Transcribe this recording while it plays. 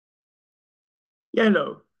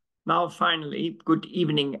Hello. Now, finally, good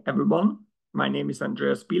evening, everyone. My name is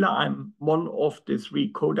Andreas Bieler. I'm one of the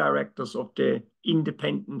three co-directors of the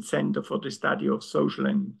Independent Center for the Study of Social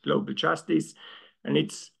and Global Justice. And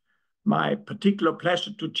it's my particular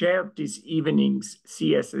pleasure to chair this evening's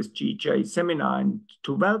CSSGJ seminar and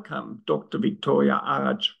to welcome Dr. Victoria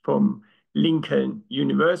Araj from Lincoln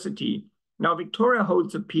University. Now, Victoria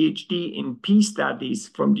holds a PhD in Peace Studies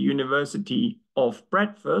from the University of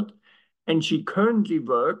Bradford, and she currently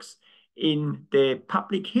works in the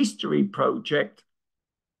Public History Project.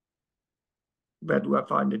 Where do I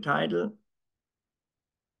find the title?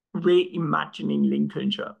 Reimagining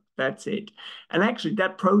Lincolnshire. That's it. And actually,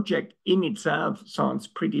 that project in itself sounds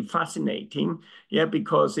pretty fascinating,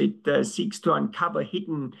 because it seeks to uncover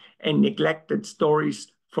hidden and neglected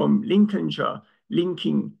stories from Lincolnshire,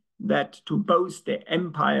 linking that to both the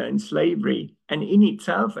empire and slavery. And in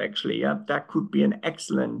itself, actually, that could be an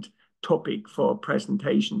excellent topic for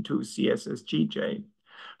presentation to CSSGJ.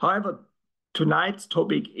 However, tonight's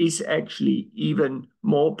topic is actually even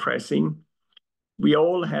more pressing. We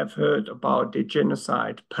all have heard about the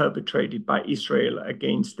genocide perpetrated by Israel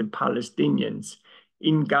against the Palestinians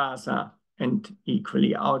in Gaza and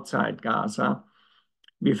equally outside Gaza.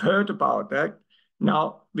 We've heard about that.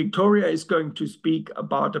 Now, Victoria is going to speak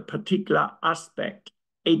about a particular aspect,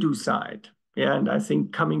 Educide. And I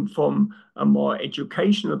think coming from a more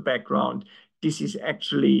educational background, this is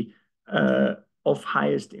actually of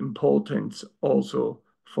highest importance also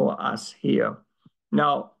for us here.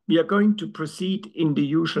 Now, we are going to proceed in the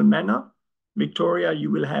usual manner. Victoria,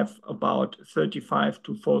 you will have about 35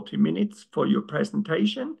 to 40 minutes for your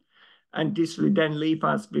presentation. And this will then leave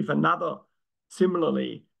us with another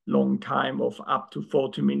similarly long time of up to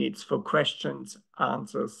 40 minutes for questions,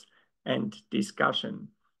 answers, and discussion.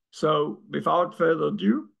 So without further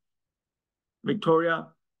ado, Victoria,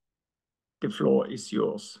 the floor is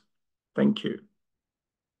yours. Thank you.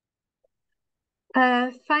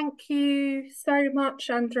 Thank you so much,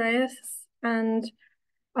 Andreas. And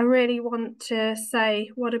I really want to say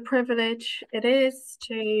what a privilege it is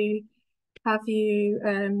to have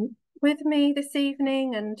you with me this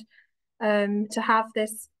evening and to have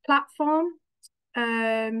this platform.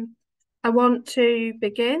 I want to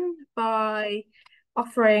begin by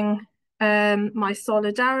offering my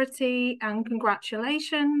solidarity and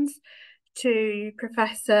congratulations to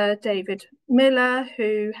Professor David Miller,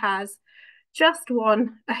 who has just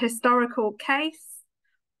won a historical case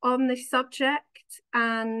on this subject,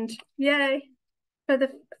 and yay, for the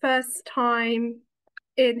first time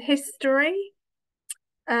in history,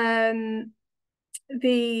 the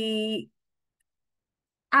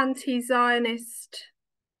anti-Zionist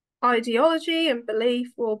ideology and belief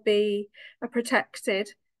will be a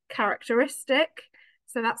protected characteristic.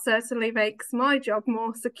 So that certainly makes my job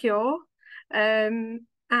more secure. And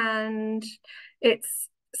it's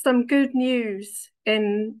some good news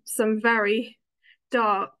in some very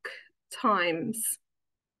dark times.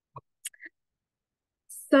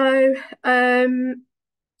 So I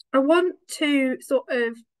want to sort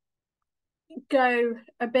of go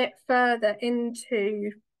a bit further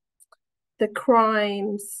into the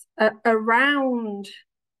crimes around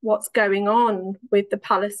what's going on with the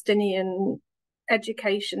Palestinian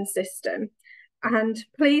education system. And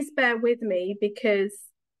please bear with me, because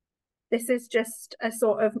this is just a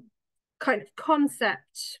sort of kind of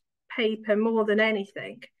concept paper more than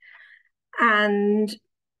anything. And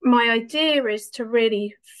my idea is to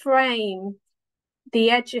really frame the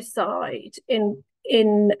Educide in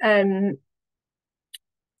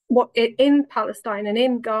Palestine and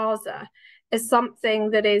in Gaza as something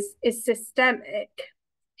that is systemic,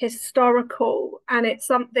 historical, and it's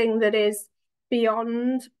something that is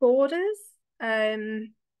beyond borders. And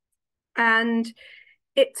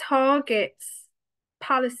it targets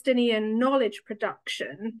Palestinian knowledge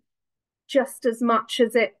production just as much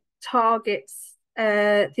as it targets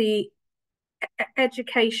the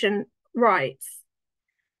education rights.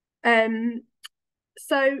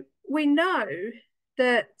 So we know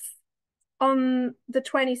that on the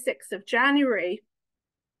 26th of January,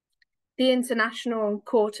 the International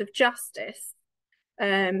Court of Justice,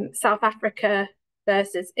 South Africa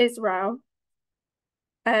versus Israel,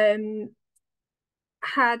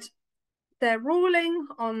 had their ruling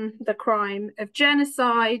on the crime of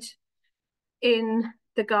genocide in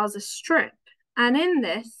the Gaza Strip. And in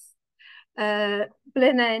this,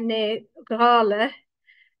 Blinne Grale,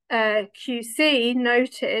 QC,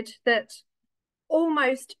 noted that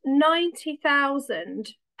almost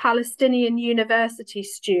 90,000 Palestinian university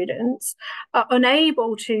students are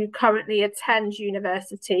unable to currently attend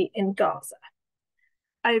university in Gaza.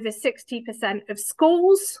 Over 60% of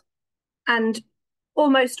schools and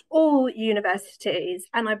almost all universities,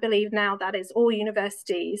 and I believe now that is all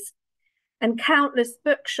universities, and countless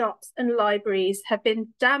bookshops and libraries have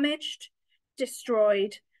been damaged,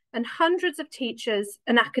 destroyed, and hundreds of teachers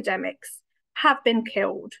and academics have been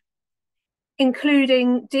killed,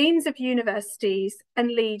 including deans of universities and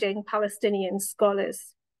leading Palestinian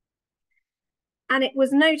scholars. And it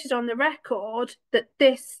was noted on the record that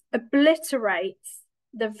this obliterates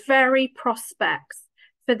the very prospects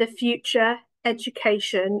for the future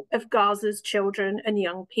education of Gaza's children and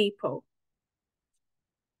young people.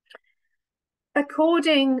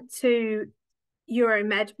 According to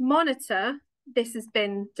Euromed Monitor, this has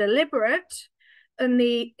been deliberate, and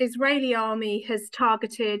the Israeli army has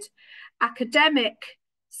targeted academic,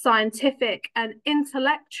 scientific, and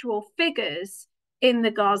intellectual figures in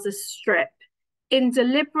the Gaza Strip in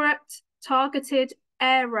deliberate, targeted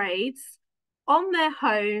air raids on their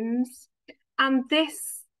homes, and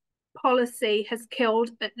this policy has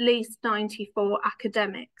killed at least 94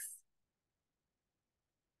 academics.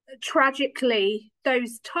 Tragically,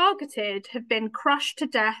 those targeted have been crushed to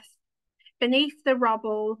death beneath the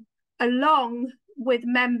rubble, along with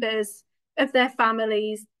members of their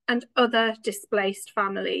families and other displaced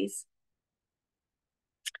families.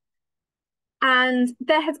 And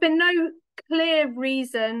there has been no clear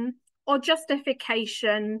reason or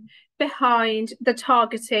justification behind the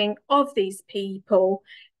targeting of these people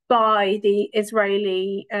by the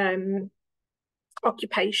Israeli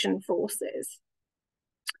occupation forces.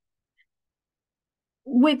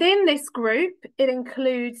 Within this group, it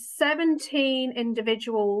includes 17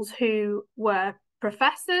 individuals who were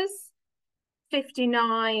professors,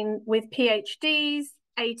 59 with PhDs,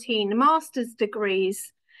 18 master's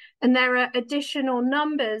degrees, and there are additional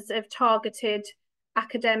numbers of targeted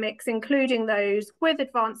academics, including those with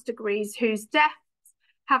advanced degrees whose deaths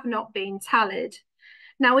have not been tallied.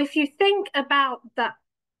 Now, if you think about that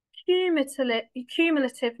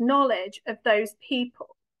cumulative knowledge of those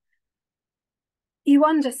people, you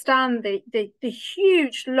understand the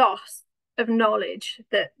huge loss of knowledge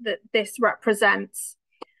that this represents.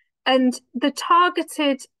 And the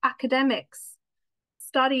targeted academics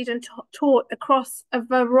studied and taught across a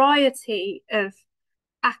variety of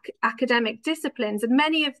academic disciplines, and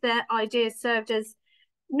many of their ideas served as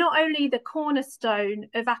not only the cornerstone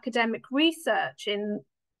of academic research in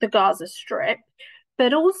the Gaza Strip,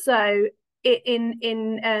 but also in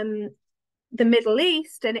the Middle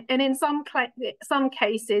East, and in some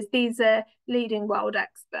cases, these are leading world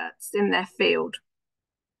experts in their field.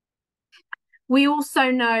 We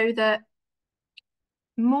also know that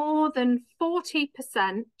more than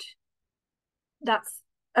 40%, that's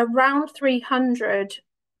around 300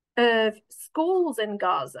 of schools in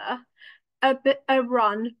Gaza, are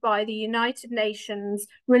run by the United Nations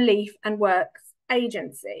Relief and Works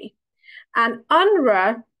Agency. And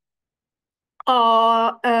UNRWA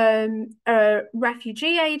are a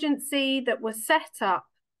refugee agency that was set up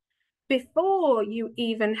before you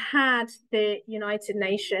even had the United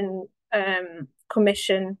Nations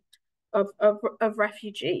Commission of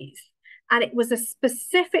Refugees. And it was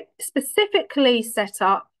specifically set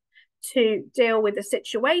up to deal with the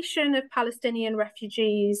situation of Palestinian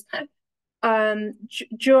refugees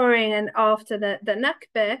during and after the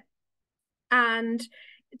Nakba, and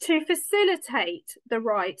to facilitate the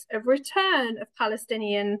right of return of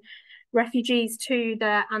Palestinian refugees to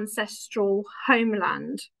their ancestral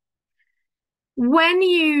homeland. When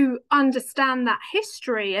you understand that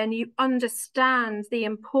history and you understand the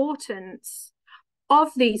importance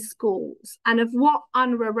of these schools and of what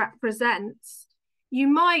UNRWA represents, you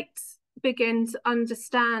might begin to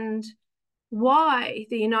understand why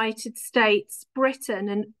the United States, Britain,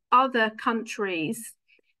 and other countries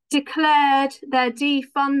declared their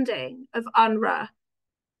defunding of UNRWA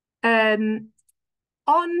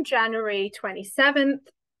on January 27th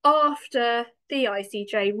after the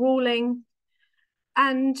ICJ ruling.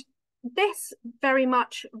 And this very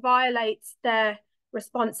much violates their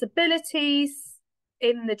responsibilities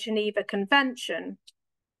in the Geneva Convention.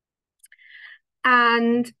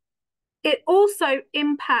 And it also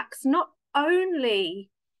impacts not only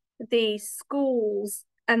the schools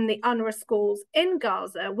and the UNRWA schools in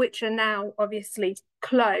Gaza, which are now obviously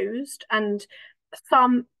closed, and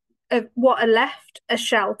some of what are left are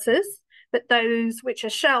shelters, but those which are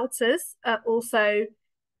shelters are also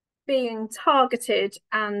being targeted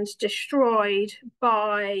and destroyed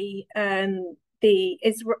by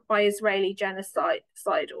Israeli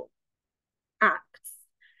genocidal acts.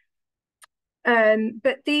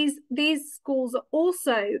 But these schools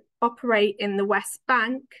also operate in the West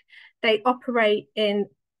Bank. They operate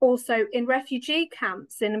also in refugee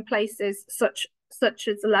camps in places such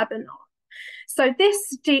as Lebanon. So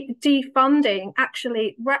this defunding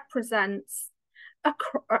actually represents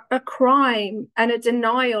a crime and a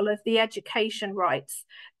denial of the education rights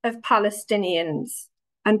of Palestinians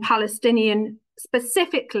and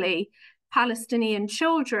specifically Palestinian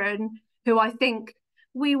children, who I think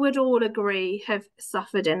we would all agree have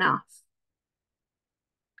suffered enough.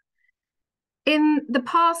 In the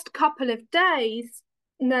past couple of days,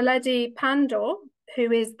 Naledi Pandor,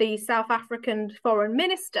 who is the South African foreign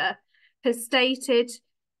minister, has stated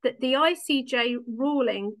that the ICJ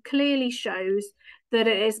ruling clearly shows that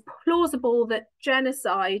it is plausible that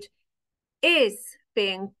genocide is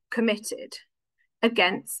being committed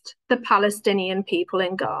against the Palestinian people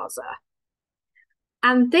in Gaza.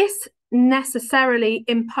 And this necessarily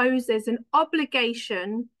imposes an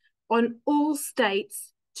obligation on all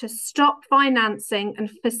states to stop financing and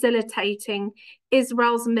facilitating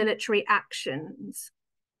Israel's military actions.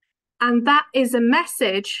 And that is a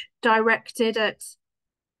message directed at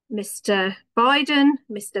Mr. Biden,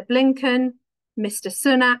 Mr. Blinken, Mr.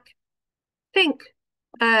 Sunak, think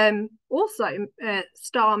also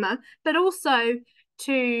Starmer, but also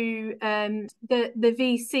to the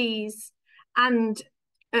VCs and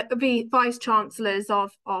vice chancellors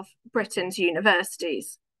of Britain's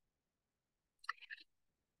universities.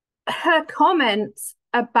 Her comments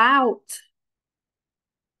about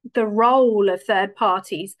the role of third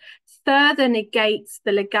parties further negates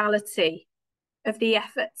the legality of the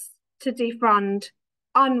efforts to defund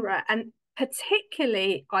UNRWA, and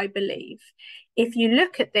particularly, I believe, if you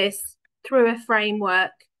look at this through a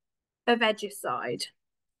framework of Educide.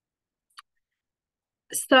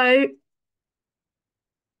 So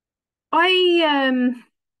I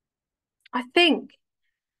think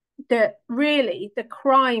that really the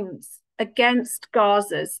crimes against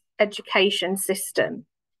Gaza's education system,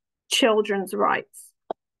 children's rights,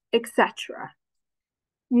 etc.,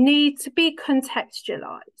 need to be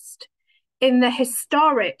contextualized in the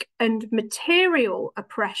historic and material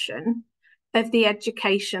oppression of the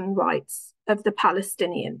education rights of the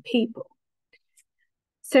Palestinian people.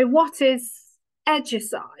 So what is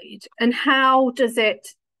Educide and how does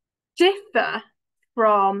it differ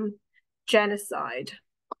from genocide?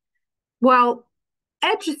 Well,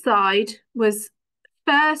 Educide was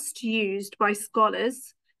first used by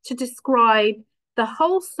scholars to describe the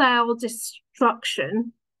wholesale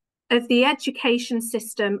destruction of the education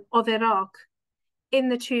system of Iraq in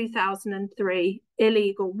the 2003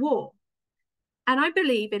 illegal war. And I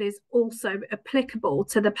believe it is also applicable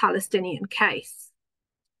to the Palestinian case.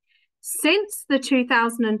 Since the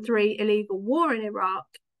 2003 illegal war in Iraq,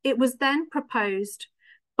 it was then proposed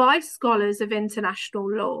by scholars of international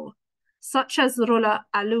law, such as Rula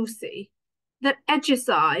Alusi, that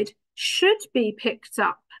Educide should be picked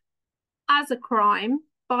up as a crime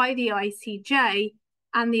by the ICJ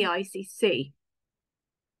and the ICC.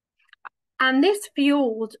 And this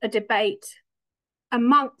fueled a debate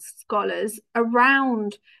amongst scholars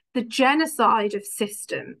around the genocide of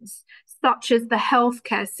systems, such as the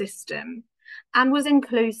healthcare system, and was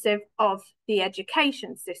inclusive of the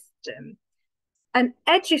education system. And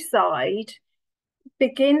Educide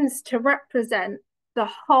begins to represent the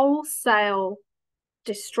wholesale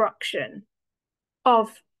destruction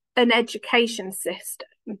of an education system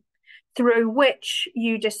through which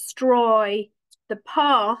you destroy the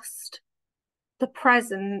past, the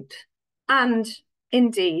present, and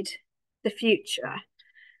indeed the future.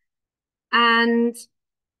 And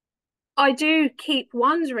I do keep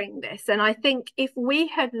wondering this, and I think if we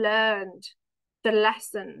had learned the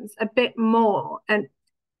lessons a bit more and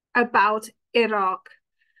about Iraq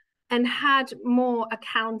and had more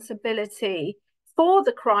accountability for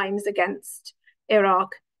the crimes against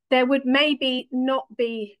Iraq, there would maybe not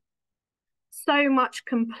be so much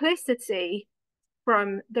complicity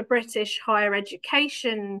from the British higher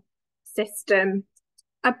education system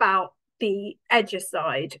about the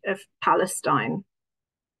Educide of Palestine.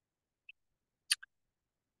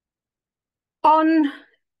 On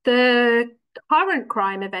the current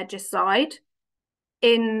crime of Educide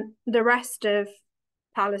in the rest of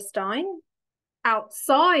Palestine,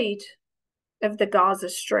 outside of the Gaza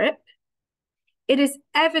Strip, it is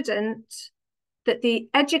evident that the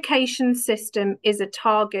education system is a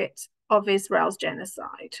target of Israel's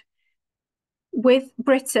genocide, with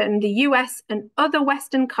Britain, the US, and other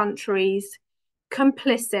Western countries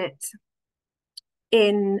complicit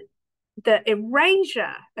in the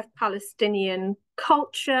erasure of Palestinian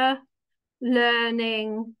culture,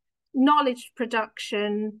 learning, knowledge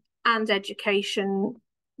production, and education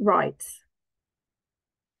rights.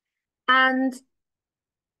 And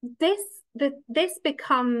this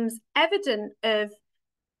becomes evident of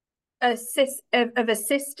a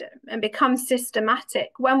system and become systematic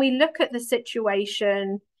when we look at the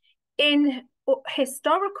situation in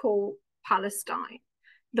historical Palestine,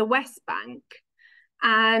 the West Bank,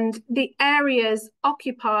 and the areas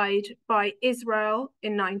occupied by Israel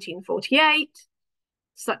in 1948,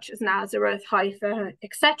 such as Nazareth, Haifa,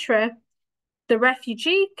 etc., the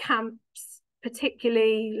refugee camps,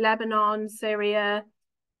 particularly Lebanon, Syria,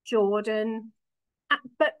 Jordan,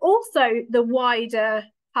 but also the wider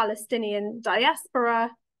Palestinian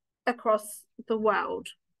diaspora across the world.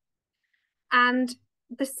 And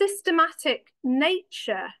the systematic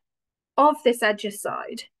nature of this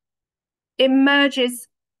Educide emerges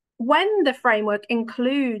when the framework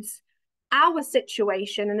includes our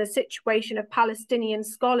situation and the situation of Palestinian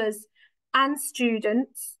scholars and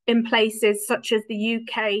students in places such as the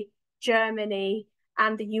UK, Germany,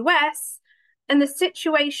 and the US, and the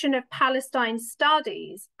situation of Palestine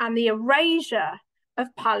Studies and the erasure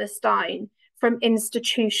of Palestine from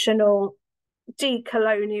institutional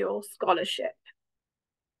decolonial scholarship.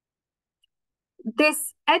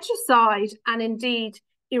 This Educide and indeed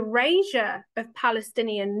erasure of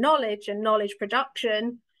Palestinian knowledge and knowledge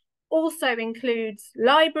production also includes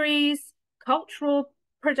libraries, cultural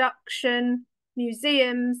production,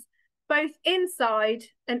 museums, both inside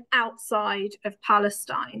and outside of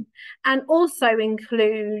Palestine, and also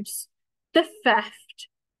includes the theft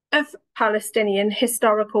of Palestinian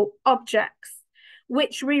historical objects,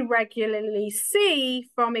 which we regularly see,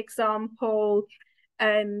 from example,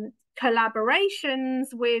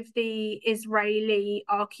 collaborations with the Israeli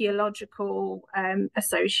Archaeological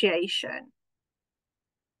Association.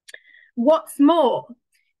 What's more,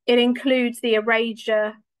 it includes the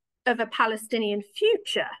erasure of a Palestinian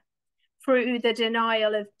future through the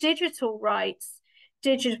denial of digital rights,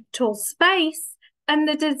 digital space, and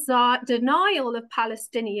the denial of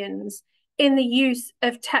Palestinians in the use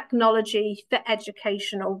of technology for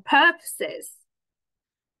educational purposes,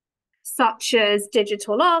 such as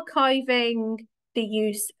digital archiving, the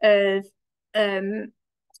use of the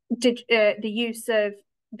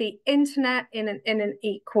internet in an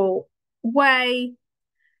equal way,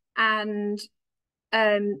 and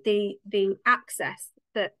the access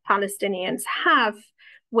that Palestinians have,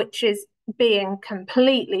 which is being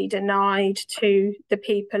completely denied to the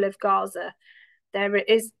people of Gaza. There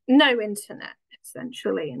is no internet,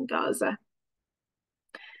 essentially, in Gaza.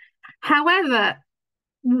 However,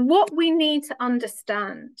 what we need to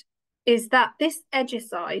understand is that this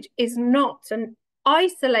Educide is not an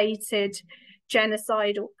isolated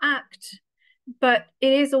genocidal act, but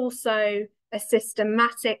it is also a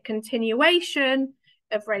systematic continuation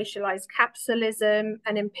of racialized capitalism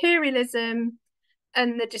and imperialism,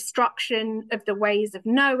 and the destruction of the ways of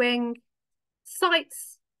knowing,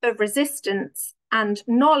 sites of resistance, and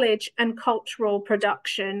knowledge and cultural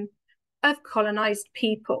production of colonized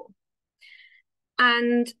people.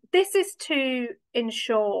 And this is to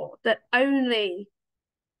ensure that only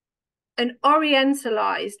an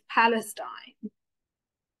Orientalized Palestine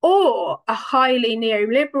or a highly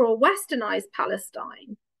neoliberal westernized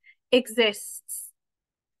Palestine exists.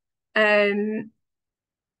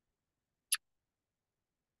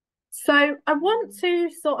 So I want to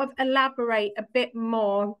sort of elaborate a bit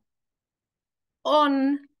more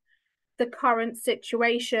on the current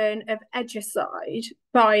situation of Educide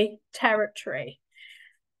by territory.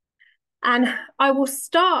 And I will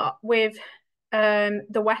start with the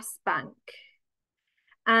West Bank.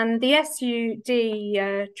 And the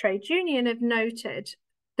SUD trade union have noted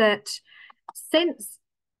that since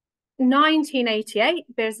 1988,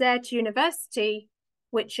 Birzeit University,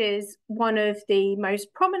 which is one of the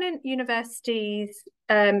most prominent universities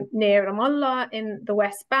near Ramallah in the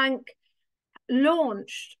West Bank,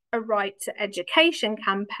 launched a right to education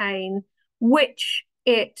campaign, which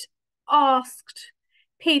it asked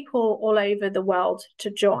people all over the world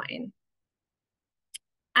to join.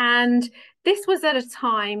 And this was at a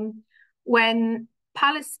time when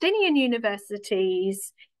Palestinian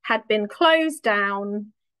universities had been closed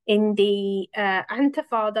down in the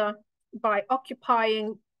Intifada by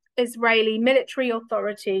occupying Israeli military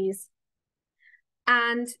authorities.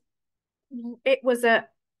 And it was a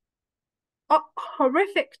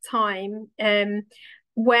horrific time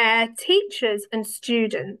where teachers and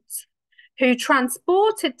students who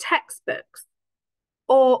transported textbooks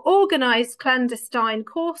or organized clandestine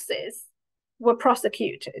courses were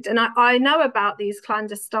prosecuted. And I know about these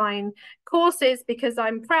clandestine courses because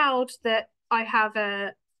I'm proud that I have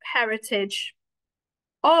a heritage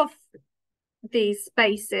of these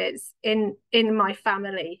spaces in my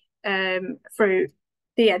family through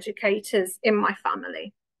the educators in my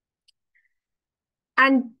family.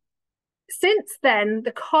 And Since then,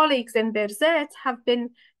 the colleagues in Birzeit have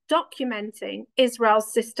been documenting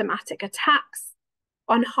Israel's systematic attacks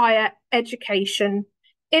on higher education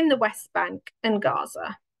in the West Bank and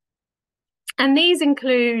Gaza. And these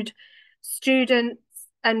include students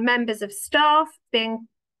and members of staff being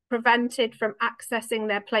prevented from accessing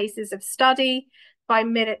their places of study by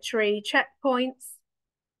military checkpoints.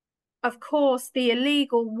 Of course, the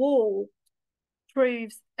illegal wall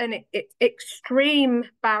proves an extreme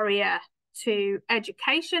barrier to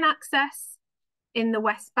education access in the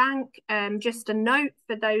West Bank. Just a note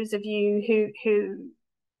for those of you who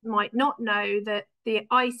might not know that the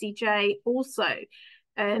ICJ also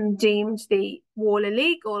deemed the wall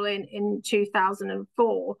illegal in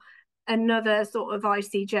 2004, another sort of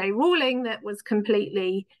ICJ ruling that was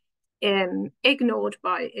completely ignored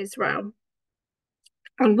by Israel.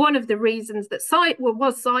 And one of the reasons that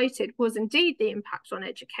was cited was indeed the impact on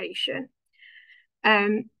education.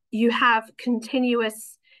 You have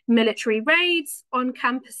continuous military raids on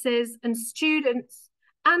campuses, and students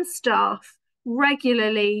and staff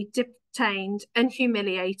regularly detained and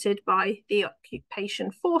humiliated by the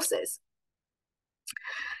occupation forces.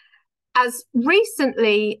 As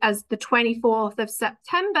recently as the 24th of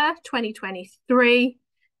September 2023,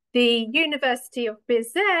 the University of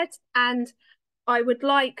Birzeit, and I would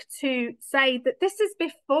like to say that this is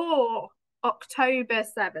before October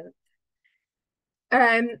 7th,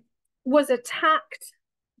 was attacked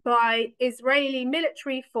by Israeli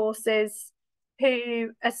military forces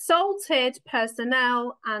who assaulted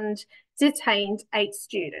personnel and detained 8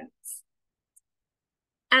 students.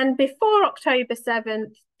 And before October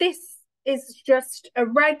 7th, this is just a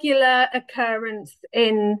regular occurrence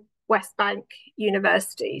in West Bank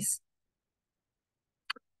universities.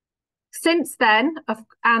 Since then,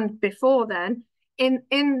 and before then,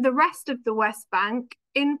 in the rest of the West Bank,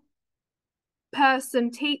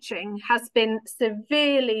 in-person teaching has been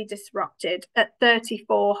severely disrupted at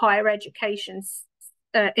 34 higher education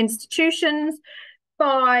institutions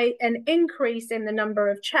by an increase in the number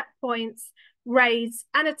of checkpoints, raids,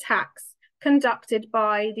 and attacks conducted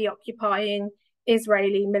by the occupying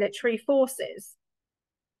Israeli military forces.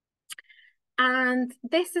 And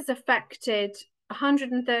this has affected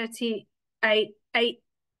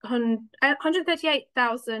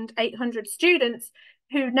 138,800 students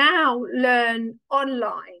who now learn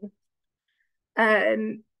online.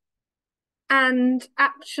 And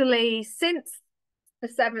actually, since the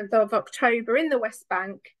 7th of October in the West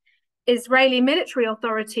Bank, Israeli military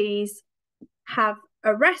authorities have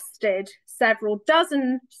arrested several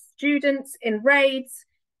dozen students in raids,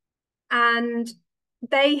 and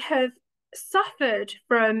they have suffered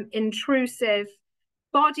from intrusive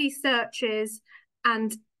body searches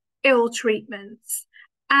and ill treatments.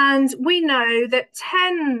 And we know that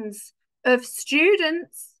tens of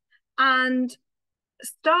students and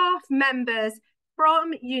staff members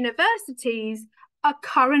from universities are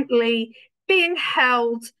currently being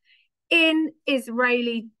held in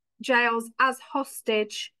Israeli jails as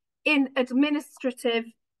hostage in administrative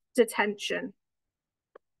detention.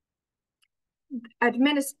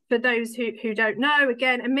 For those who don't know,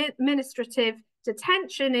 again, administrative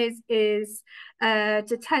detention is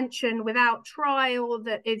detention without trial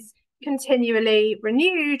that is continually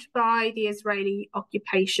renewed by the Israeli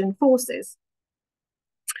occupation forces.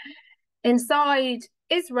 Inside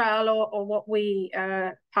Israel, or what we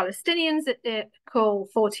Palestinians call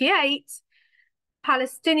 48,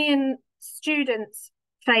 Palestinian students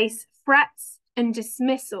face threats and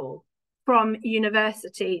dismissal from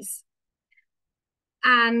universities.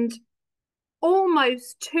 And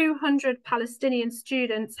almost 200 Palestinian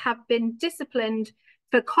students have been disciplined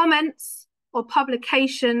for comments or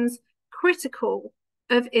publications critical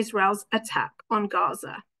of Israel's attack on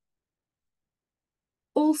Gaza.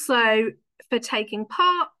 Also for taking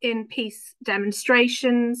part in peace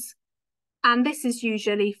demonstrations, and this is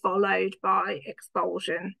usually followed by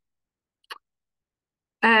expulsion.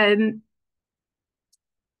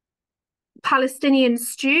 Palestinian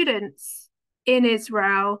students in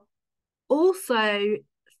Israel also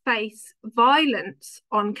face violence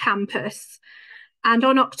on campus. And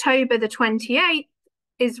on October the 28th,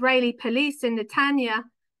 Israeli police in Netanya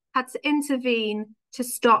had to intervene to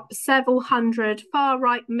stop several hundred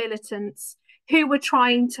far-right militants who were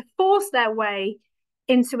trying to force their way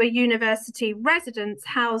into a university residence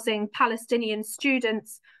housing Palestinian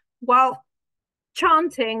students while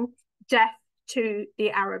chanting "Death to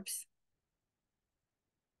the Arabs."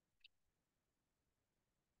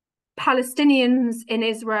 Palestinians in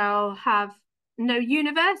Israel have no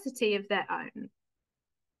university of their own.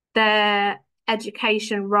 Their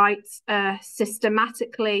education rights are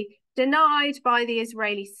systematically denied by the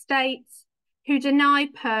Israeli state, who deny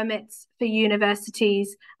permits for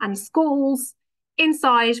universities and schools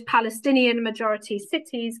inside Palestinian majority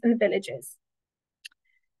cities and villages.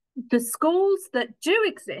 The schools that do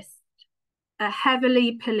exist are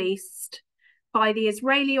heavily policed by the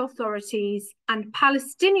Israeli authorities, and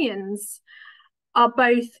Palestinians are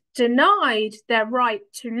both denied their right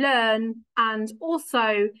to learn and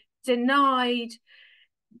also denied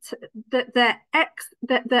to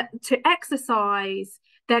exercise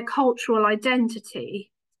their cultural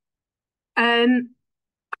identity. I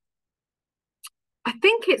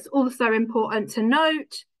think it's also important to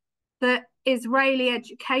note that Israeli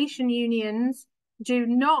education unions do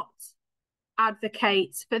not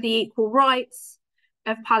advocate for the equal rights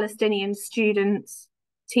of Palestinian students,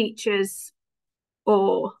 teachers,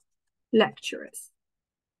 or lecturers.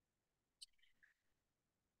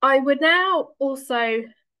 I would now also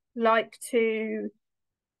like to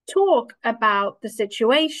talk about the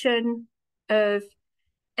situation of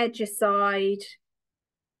Educide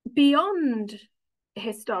beyond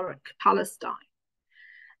historic Palestine.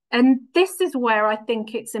 And this is where I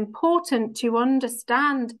think it's important to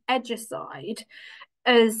understand Educide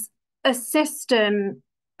as a system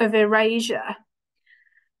of erasure.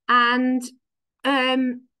 And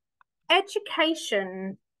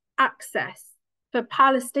education access for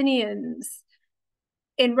Palestinians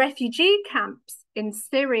in refugee camps in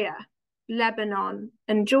Syria, Lebanon,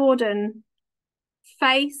 and Jordan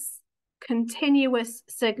face continuous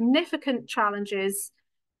significant challenges,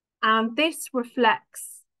 and this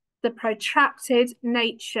reflects the protracted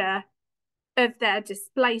nature of their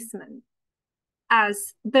displacement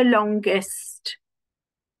as the longest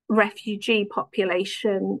refugee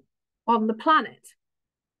population on the planet.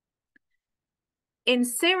 In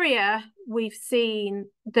Syria, we've seen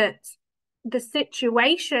that the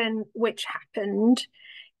situation which happened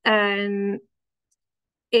after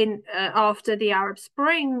the Arab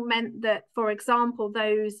Spring meant that, for example,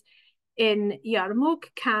 those in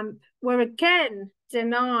Yarmouk camp were again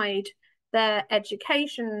denied their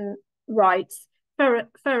education rights for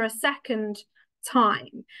a second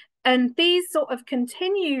time. And these sort of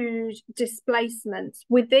continued displacements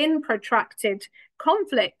within protracted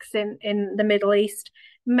conflicts in the Middle East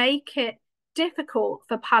make it difficult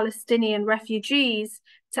for Palestinian refugees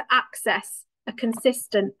to access a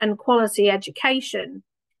consistent and quality education,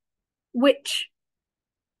 which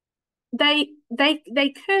they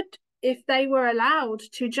could if they were allowed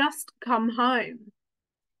to just come home.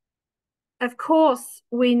 Of course,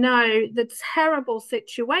 we know the terrible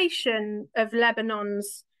situation of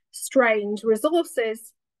Lebanon's strained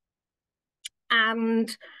resources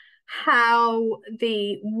and how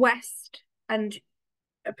the West and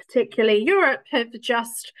particularly Europe have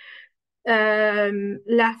just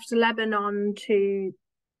left Lebanon to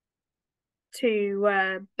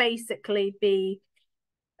basically be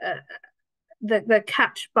the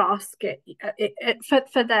catch basket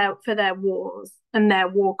for their wars and their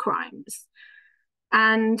war crimes.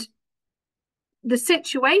 And the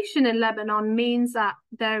situation in Lebanon means that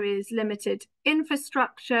there is limited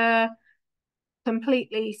infrastructure,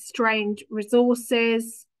 completely strained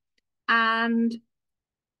resources, and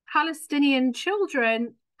Palestinian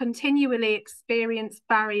children continually experience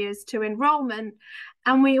barriers to enrollment.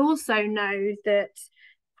 And we also know that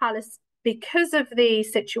because of the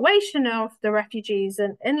situation of the refugees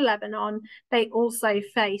in Lebanon, they also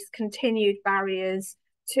face continued barriers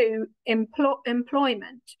to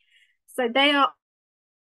employment. So they are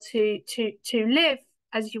to live,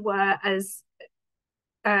 as you were, as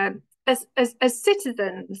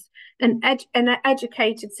citizens and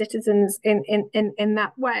educated citizens in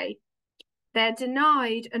that way. They're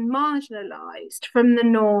denied and marginalized from the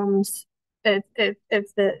norms of the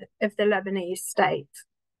Lebanese state.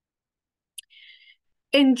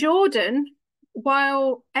 In Jordan,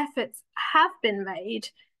 while efforts have been made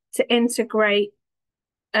to integrate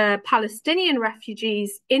Palestinian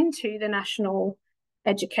refugees into the national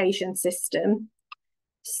education system,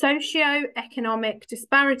 socio-economic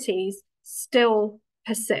disparities still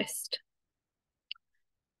persist.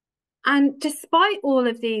 And despite all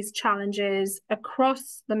of these challenges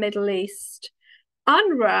across the Middle East,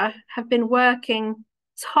 UNRWA have been working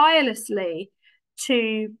tirelessly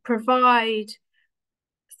to provide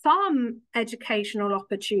some educational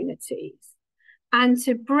opportunities and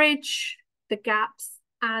to bridge the gaps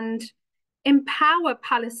and empower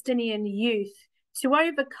Palestinian youth to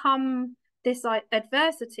overcome this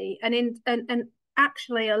adversity. And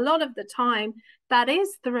actually, a lot of the time, that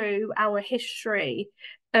is through our history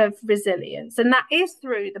of resilience, and that is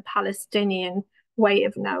through the Palestinian way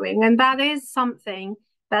of knowing, and that is something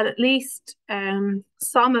that at least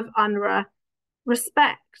some of UNRWA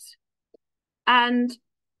respect. And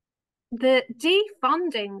the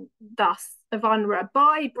defunding thus of UNRWA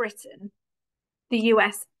by Britain, the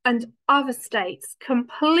US, and other states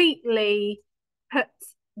completely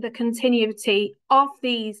puts the continuity of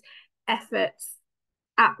these efforts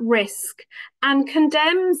at risk and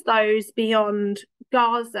condemns those beyond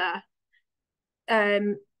Gaza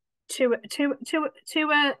to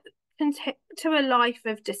a life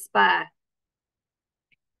of despair.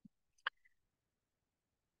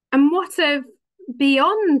 And what of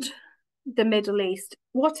beyond the Middle East?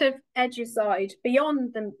 What of Educide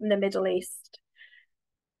beyond the Middle East?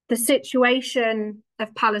 The situation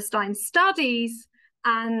of Palestine Studies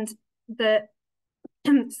and the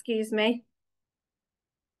excuse me,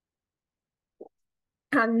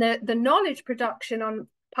 and the knowledge production on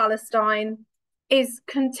Palestine is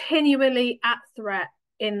continually at threat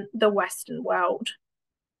in the Western world.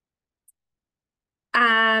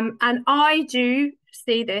 And I do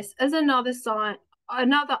see this as another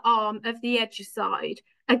arm of the Educide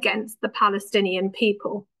against the Palestinian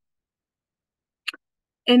people.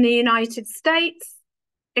 In the United States,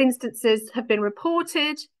 instances have been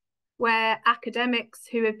reported where academics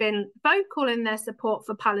who have been vocal in their support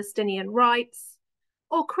for Palestinian rights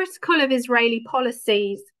or critical of Israeli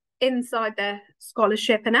policies inside their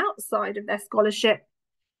scholarship and outside of their scholarship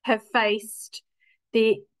have faced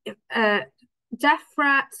the death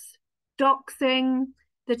threats, doxing,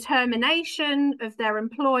 the termination of their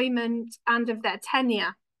employment and of their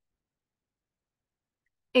tenure.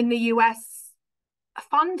 In the US,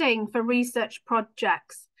 funding for research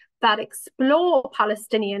projects that explore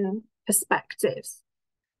Palestinian perspectives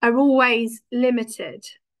are always limited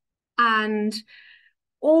and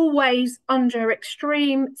always under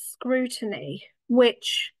extreme scrutiny,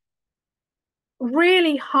 which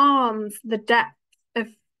really harms the depth of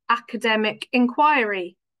academic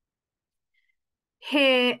inquiry.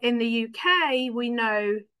 Here in the UK, we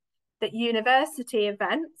know that university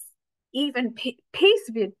events, even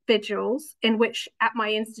peace vigils, in which at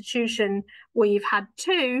my institution we've had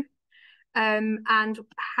two, and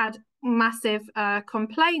had massive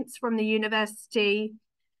complaints from the University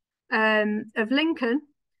of Lincoln.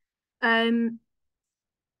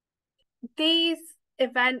 These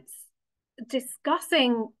events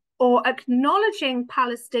discussing or acknowledging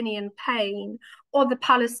Palestinian pain or the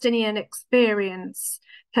Palestinian experience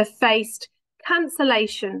have faced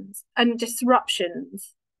cancellations and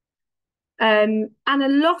disruptions. And a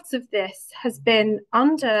lot of this has been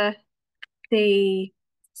under the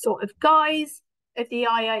sort of guise of the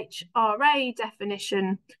IHRA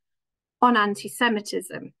definition on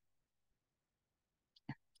anti-Semitism.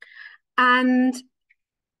 And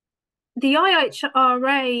the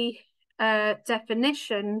IHRA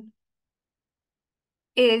definition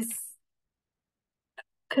is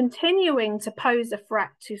continuing to pose a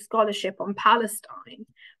threat to scholarship on Palestine,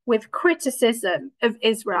 with criticism of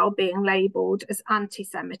Israel being labelled as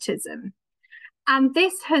anti-Semitism. And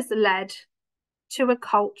this has led to a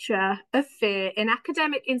culture of fear in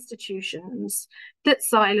academic institutions that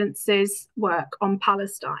silences work on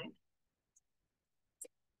Palestine.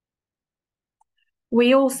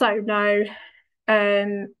 We also know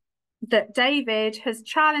that David has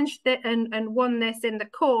challenged it and won this in the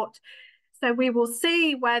court. So we will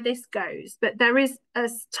see where this goes. But there is a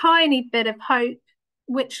tiny bit of hope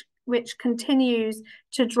which continues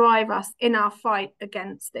to drive us in our fight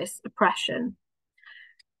against this oppression.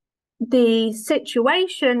 The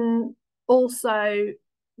situation also,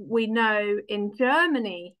 we know, in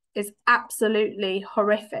Germany is absolutely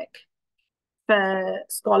horrific for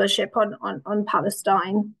scholarship on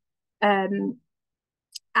Palestine.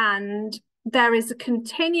 And there is a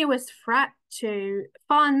continuous threat to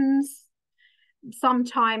funds.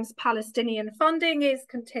 Sometimes Palestinian funding is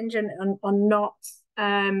contingent on not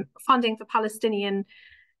funding for Palestinian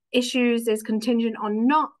issues is contingent on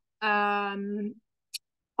not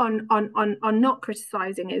not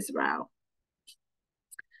criticizing Israel.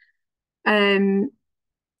 And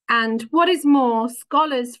what is more,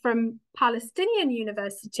 scholars from Palestinian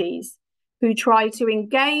universities who try to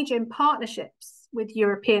engage in partnerships with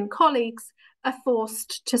European colleagues are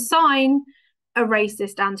forced to sign a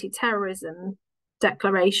racist anti-terrorism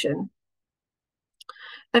declaration.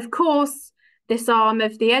 Of course, this arm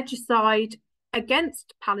of the Educide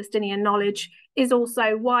against Palestinian knowledge is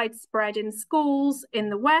also widespread in schools in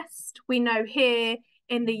the West. We know here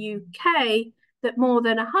in the UK that more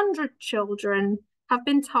than 100 children have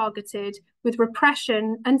been targeted with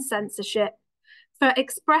repression and censorship for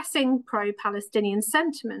expressing pro-Palestinian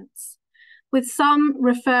sentiments, with some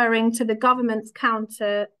referring to the government's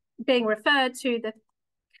being referred to the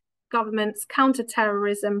government's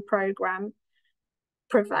counter-terrorism programme,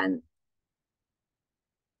 Prevent.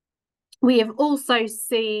 We have also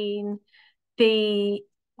seen the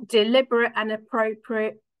deliberate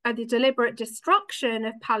destruction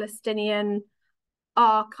of Palestinian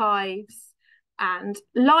archives and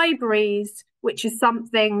libraries, which is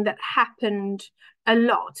something that happened a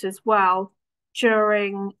lot as well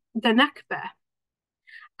during the Nakba.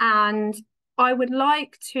 And I would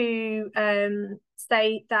like to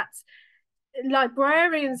say that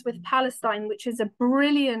Librarians with Palestine, which is a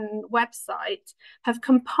brilliant website, have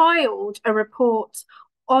compiled a report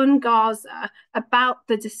on Gaza about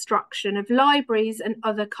the destruction of libraries and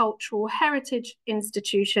other cultural heritage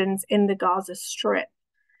institutions in the Gaza Strip.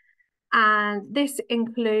 And this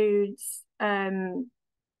includes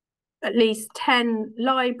at least 10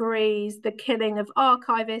 libraries, the killing of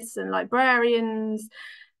archivists and librarians,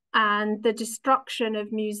 and the destruction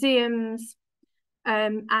of museums.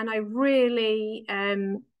 And I really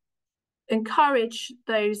encourage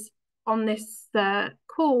those on this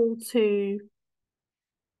call to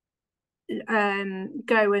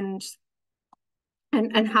go and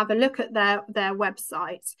have a look at their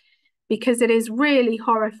website, because it is really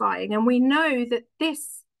horrifying. And we know that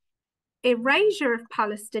this erasure of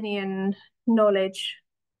Palestinian knowledge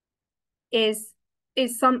is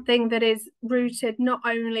something that is rooted not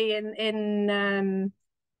only in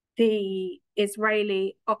the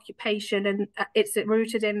Israeli occupation, and it's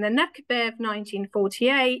rooted in the Nakba of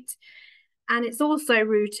 1948, and it's also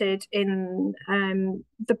rooted in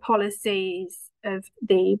the policies of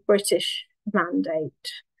the British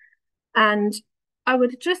Mandate. And I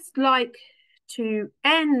would just like to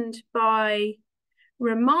end by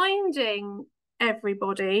reminding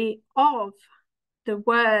everybody of the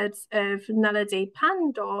words of Naledi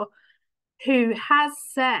Pandor, who has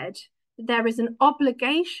said there is an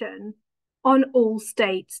obligation on all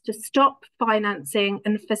states to stop financing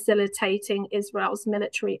and facilitating Israel's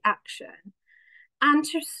military action, and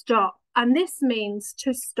this means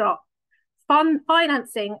to stop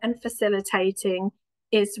financing and facilitating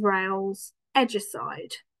Israel's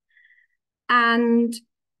Educide. And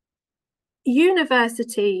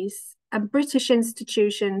universities and British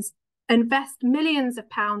institutions invest millions of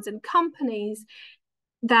pounds in companies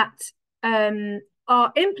that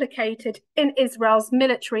are implicated in Israel's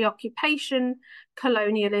military occupation,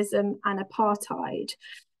 colonialism, and apartheid.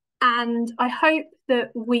 And I hope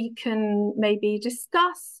that we can maybe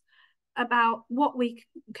discuss about what we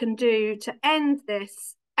can do to end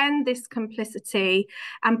this complicity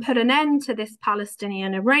and put an end to this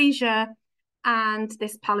Palestinian erasure and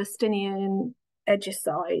this Palestinian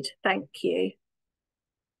Educide. Thank you.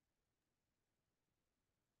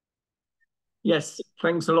 Yes,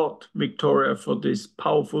 thanks a lot, Victoria, for this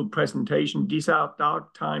powerful presentation. These are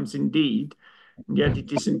dark times indeed, and yet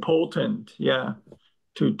it is important,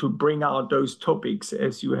 to bring out those topics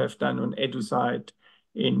as you have done on Educide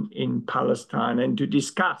in Palestine, and to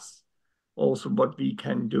discuss also what we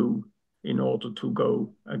can do in order to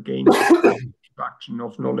go against the destruction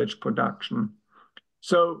of knowledge production.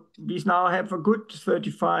 So we now have a good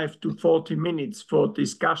 35 to 40 minutes for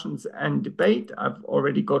discussions and debate. I've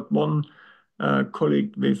already got one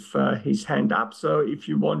colleague with his hand up. So if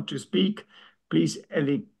you want to speak, please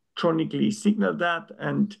electronically signal that.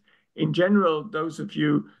 And in general, those of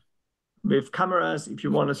you with cameras, if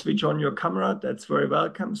you want to switch on your camera, that's very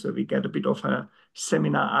welcome. So we get a bit of a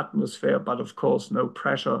seminar atmosphere, but of course, no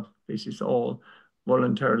pressure. This is all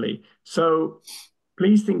voluntarily. So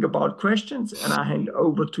please think about questions, and I hand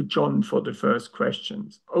over to John for the first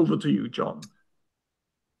questions. Over to you, John.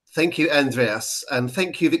 Thank you, Andreas, and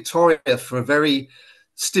thank you, Victoria, for a very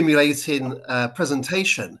stimulating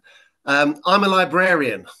presentation. I'm a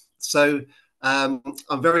librarian, so I'm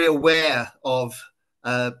very aware of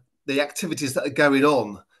the activities that are going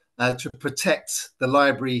on to protect the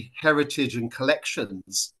library heritage and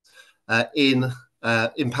collections in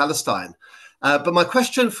Palestine. But my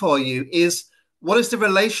question for you is, what is the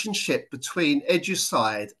relationship between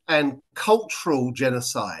Educide and cultural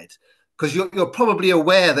genocide? Because you're probably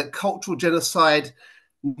aware that cultural genocide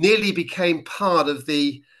nearly became part of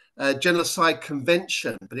the Genocide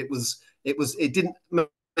Convention, but it didn't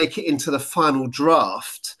make it into the final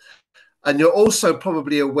draft. And you're also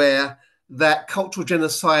probably aware that cultural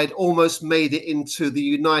genocide almost made it into the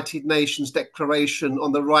United Nations Declaration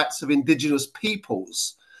on the Rights of Indigenous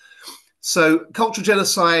Peoples. So cultural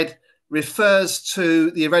genocide refers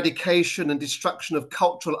to the eradication and destruction of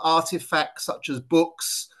cultural artifacts such as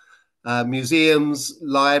books, museums,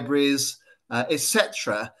 libraries,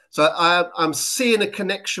 etc. So I'm seeing a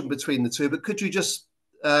connection between the two, but could you just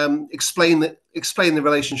explain the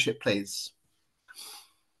relationship, please?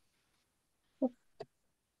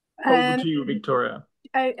 Over to you, Victoria.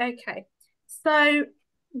 Okay. So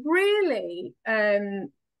really,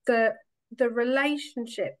 the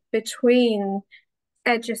relationship between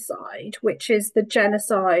Educide, which is the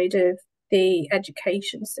genocide of the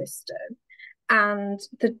education system, and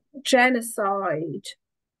the genocide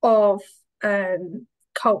of the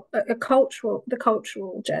cultural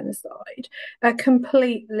genocide, are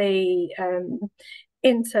completely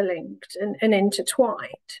interlinked and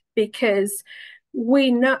intertwined, because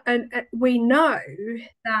we know that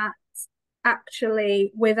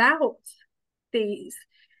actually without these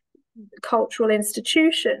cultural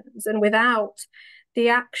institutions and without the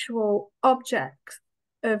actual objects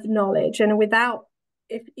of knowledge, and without,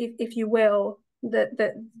 if you will,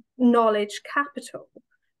 the knowledge capital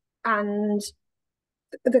and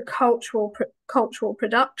the cultural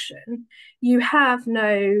production, you have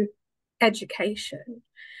no education.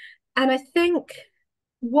 And I think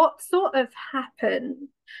what sort of happened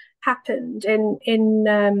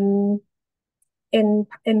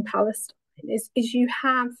in Palestine is you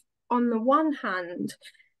have, on the one hand,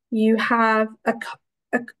 you have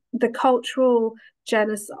the cultural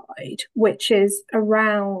genocide, which is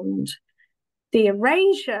around the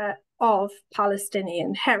erasure of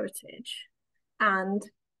Palestinian heritage and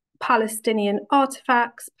Palestinian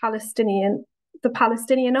artifacts, the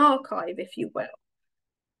Palestinian archive, if you will.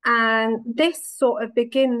 And this sort of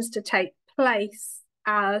begins to take place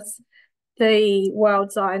as the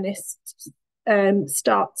world Zionists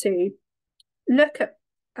start to look at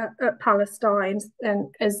Palestine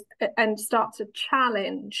and start to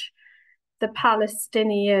challenge the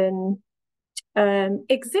Palestinian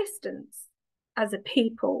existence as a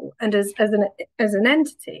people and as an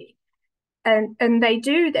entity, and they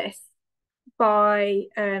do this by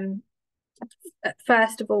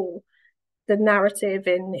first of all the narrative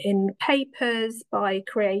in papers, by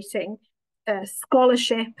creating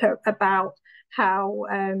scholarship about how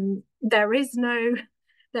there is no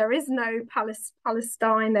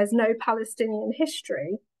Palestine, there's no Palestinian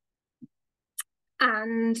history,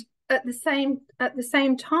 and at the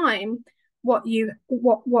same time, what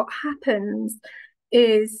happens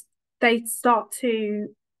is they start to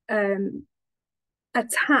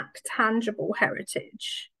attack tangible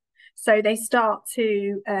heritage. So they start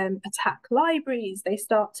to attack libraries, they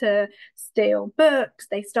start to steal books,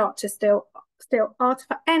 they start to steal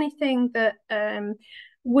artifacts, anything that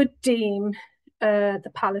would deem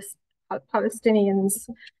the Palestinians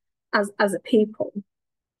as a people.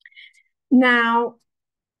 Now,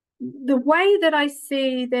 the way that I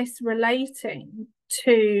see this relating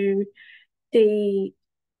to the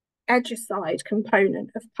Educide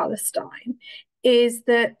component of Palestine is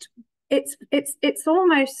that it's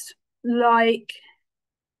almost like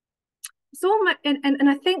and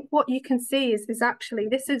I think what you can see is actually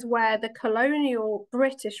this is where the colonial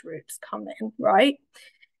British roots come in, right?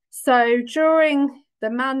 So during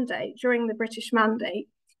the British Mandate,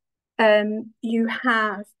 you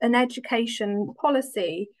have an education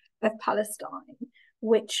policy of Palestine,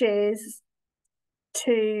 which is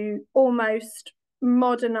to almost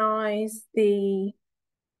modernize the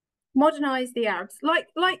Arabs, like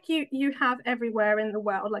you have everywhere in the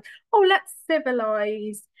world, like, oh, let's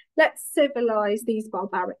civilize these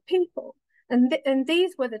barbaric people, and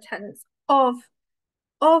these were the tenets of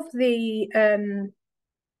the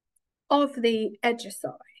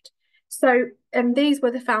Educide. So, and these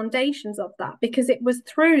were the foundations of that, because it was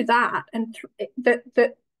through that and that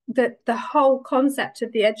the whole concept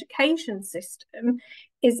of the education system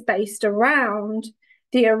is based around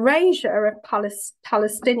the erasure of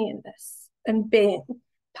Palestinianness and being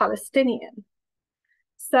Palestinian.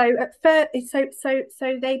 So at first, so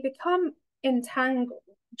they become entangled,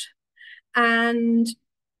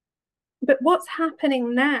 but what's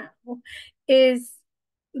happening now is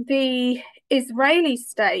the Israeli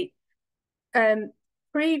state,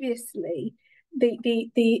 previously,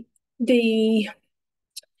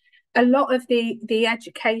 a lot of the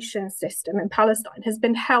education system in Palestine has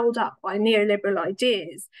been held up by neoliberal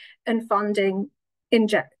ideas and funding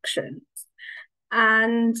injections,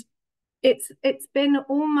 and it's been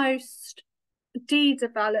almost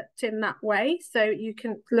de-developed in that way. So you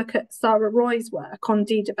can look at Sarah Roy's work on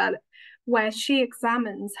de-develop, where she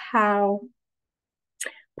examines how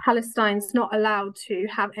Palestine's not allowed to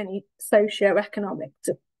have any socio-economic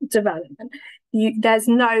development. There's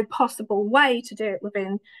no possible way to do it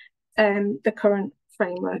within the current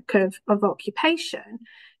framework of occupation.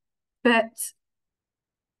 But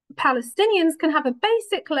Palestinians can have a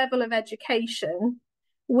basic level of education,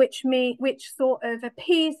 which sort of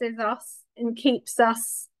appeases us and keeps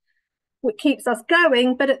us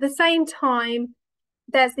going. But at the same time,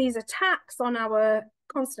 there's these attacks on our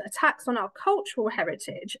constant attacks on our cultural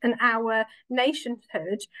heritage and our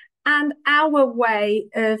nationhood and our way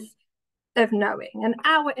of knowing and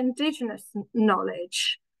our indigenous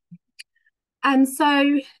knowledge. And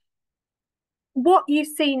so what you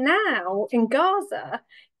see now in Gaza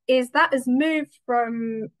is that has moved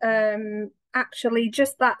from actually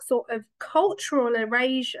just that sort of cultural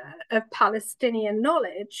erasure of Palestinian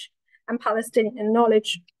knowledge and Palestinian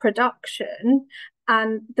knowledge production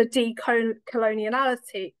and the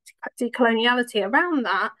decoloniality around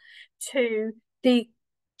that to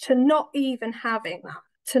not even having that.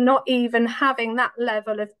 To not even having that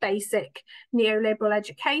level of basic neoliberal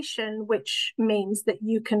education, which means that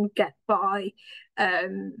you can get by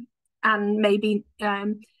and maybe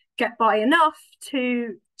get by enough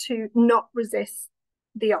to not resist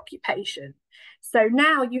the occupation. So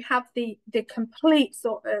now you have the complete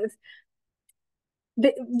sort of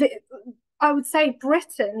I would say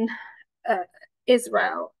Britain,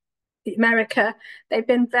 Israel, America, they've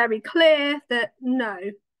been very clear that no,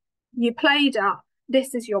 you played up.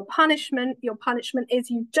 This is your punishment. Your punishment is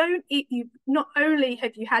you not only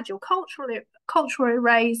have you had your cultural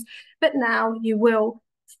erase, but now you will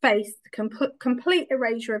face the complete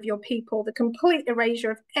erasure of your people, the complete erasure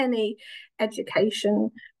of any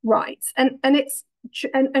education rights. And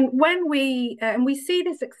when we see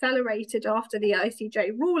this accelerated after the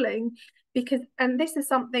ICJ ruling, and this is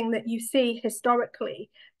something that you see historically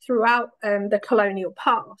throughout the colonial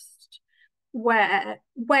past, where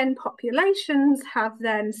when populations have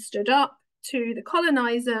then stood up to the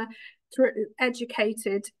colonizer through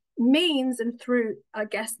educated means and through, I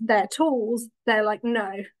guess, their tools, they're like,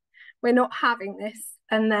 no, we're not having this,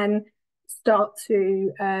 and then start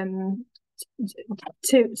to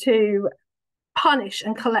punish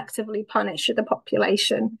and collectively punish the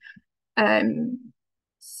population.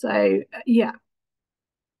 So yeah,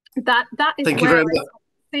 that is Thank where you very much. I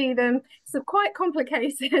see them. So quite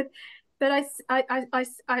complicated. But I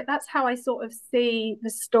that's how I sort of see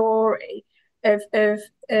the story of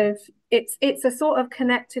it's a sort of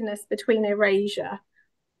connectedness between erasure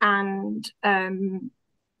and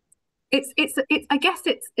it's I guess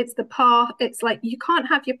it's the past. It's like you can't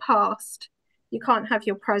have your past, you can't have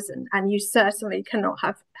your present, and you certainly cannot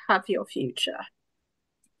have your future.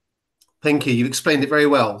 Thank you. You explained it very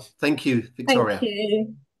well. Thank you, Victoria. Thank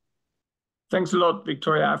you. Thanks a lot,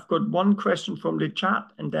 Victoria. I've got one question from the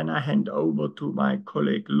chat, and then I hand over to my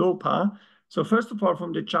colleague Lopa. So first of all,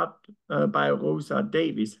 from the chat by Rosa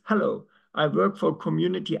Davis. Hello, I work for a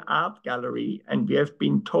community art gallery, and we have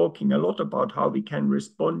been talking a lot about how we can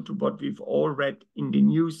respond to what we've all read in the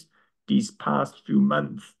news these past few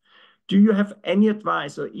months. Do you have any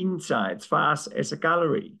advice or insights for us as a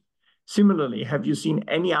gallery? Similarly, have you seen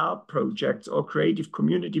any art projects or creative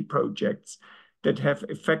community projects that have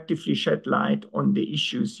effectively shed light on the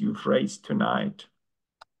issues you've raised tonight?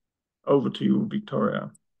 Over to you, Victoria.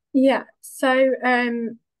 Yeah, so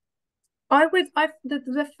the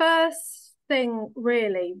first thing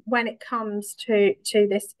really when it comes to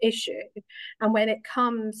this issue and when it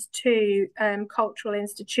comes to cultural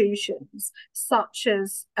institutions such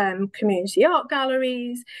as community art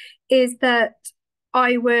galleries is that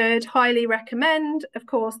I would highly recommend, of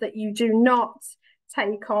course, that you do not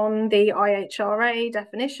take on the IHRA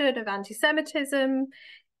definition of anti-Semitism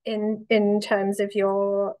in terms of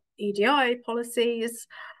your EDI policies.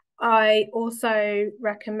 I also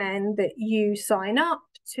recommend that you sign up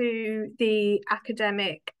to the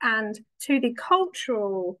academic and to the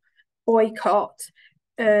cultural boycott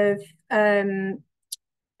of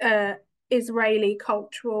Israeli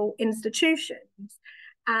cultural institutions.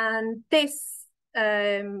 And this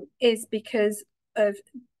is because of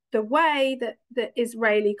the way that the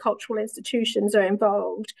Israeli cultural institutions are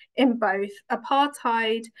involved in both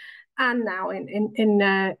apartheid and now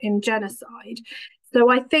in genocide. So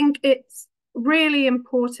I think it's really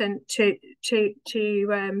important to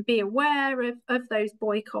be aware of those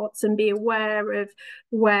boycotts and be aware of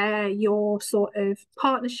where your sort of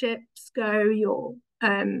partnerships go,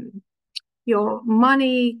 your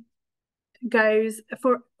money goes.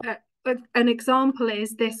 For an example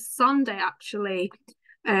is this Sunday, actually,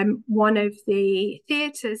 one of the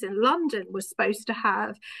theatres in London was supposed to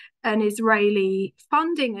have an Israeli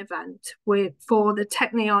funding event for the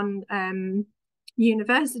Technion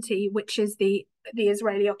University, which is the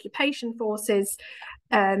Israeli occupation forces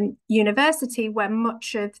university, where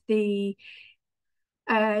much of the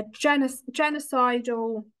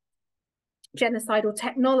genocidal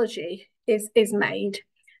technology is made.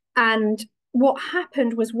 And what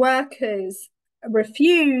happened was workers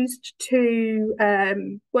refused to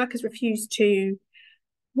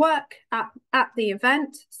work at the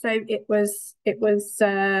event, so it was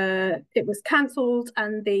cancelled,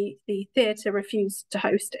 and the theatre refused to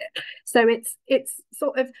host it. So it's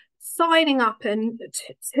sort of signing up and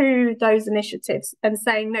to those initiatives and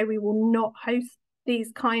saying, no, we will not host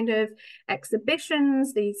these kind of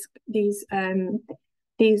exhibitions, these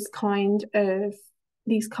kind of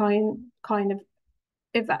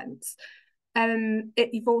events.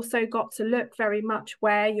 You've also got to look very much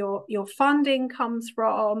where your funding comes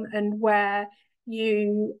from, and where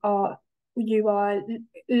you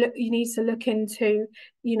need to look into,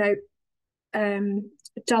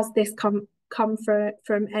 does this come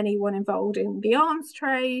from anyone involved in the arms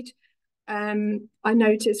trade? I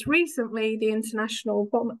noticed recently the International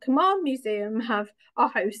Bomb Command Museum are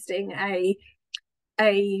hosting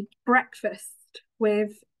a breakfast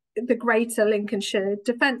with the Greater Lincolnshire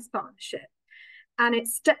Defence Partnership. And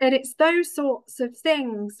it's those sorts of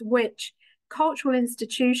things which cultural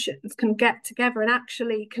institutions can get together and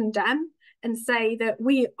actually condemn and say that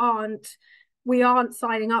we aren't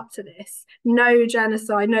signing up to this. No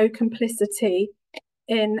genocide, no complicity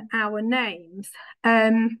in our names.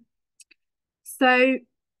 So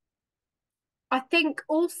I think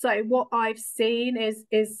also what I've seen is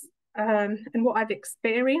and what I've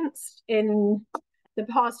experienced in the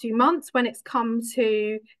past few months when it's come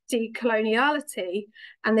to decoloniality,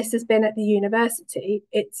 and this has been at the university,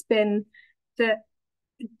 it's been that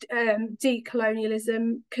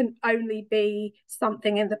decolonialism can only be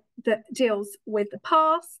something that deals with the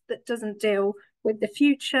past, that doesn't deal with the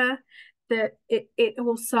future, that it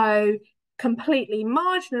also completely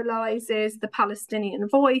marginalizes the Palestinian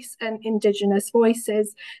voice and indigenous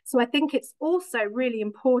voices. So I think it's also really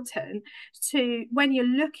important to, when you're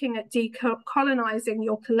looking at decolonizing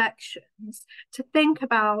your collections, to think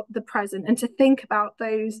about the present and to think about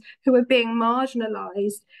those who are being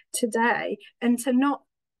marginalized today, and to not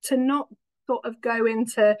sort of go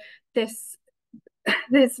into this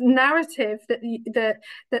narrative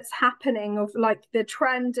that's happening of like the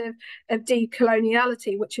trend of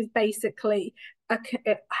decoloniality, which is basically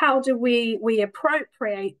how do we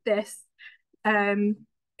appropriate this in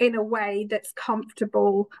a way that's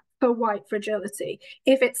comfortable for white fragility.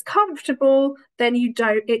 If it's comfortable, then you're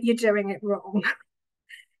doing it wrong.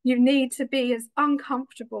 You need to be as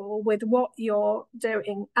uncomfortable with what you're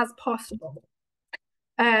doing as possible.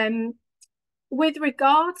 With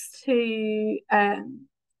regards to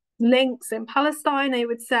links in Palestine, I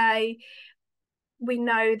would say we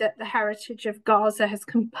know that the heritage of Gaza has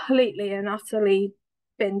completely and utterly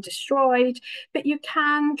been destroyed, but you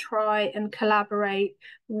can try and collaborate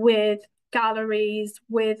with galleries,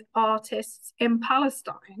 with artists in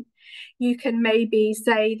Palestine. You can maybe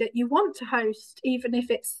say that you want to host, even if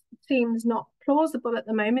it seems not plausible at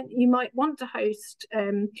the moment, you might want to host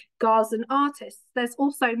Gazan artists. There's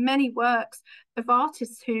also many works of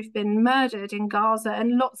artists who've been murdered in Gaza,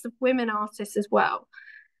 and lots of women artists as well.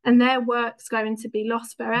 And their work's going to be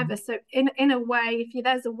lost forever. So in a way, if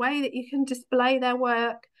there's a way that you can display their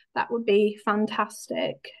work, that would be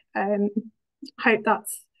fantastic. Hope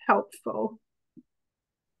that's helpful.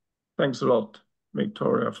 Thanks a lot,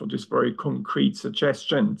 Victoria, for these very concrete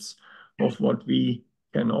suggestions of what we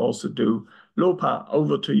can also do. Lopa,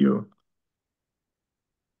 over to you.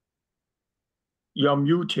 You're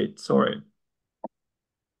muted, sorry.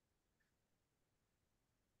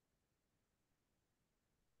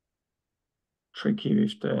 Tricky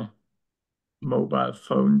with the mobile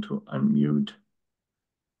phone to unmute.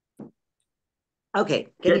 Okay,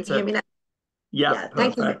 can you hear me now? Yeah,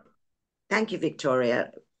 perfect. Thank you,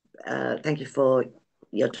 Victoria. Thank you for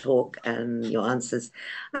your talk and your answers.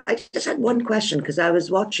 I just had one question, because I was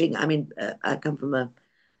watching, I come from the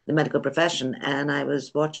medical profession, and I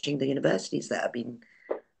was watching the universities that have been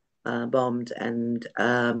bombed, and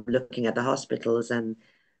looking at the hospitals and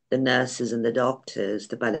the nurses and the doctors,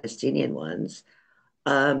 the Palestinian ones.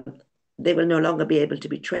 They will no longer be able to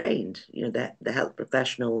be trained, the health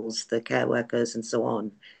professionals, the care workers, and so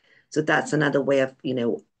on. So that's another way of,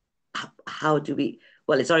 how do we,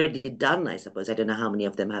 well, it's already done, I suppose. I don't know how many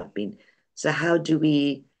of them have been. So how do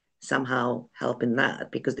we somehow help in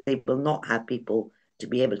that? Because they will not have people to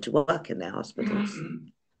be able to work in their hospitals.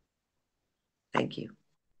 Thank you.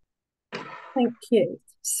 Thank you.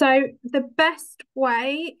 So the best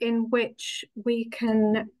way in which we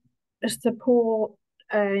can support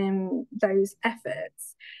those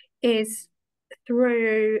efforts is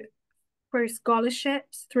through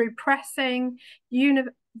scholarships, through pressing.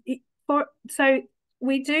 So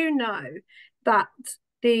we do know that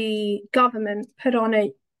the government put on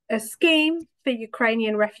a scheme for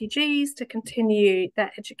Ukrainian refugees to continue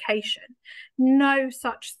their education. No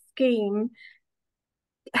such scheme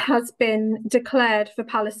has been declared for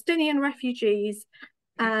Palestinian refugees,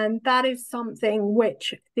 and that is something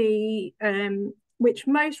which which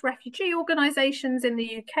most refugee organisations in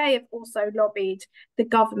the UK have also lobbied the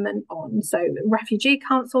government on. So Refugee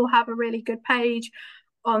Council have a really good page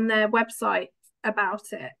on their website about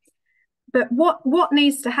it. But what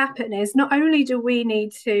needs to happen is, not only do we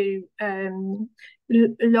need to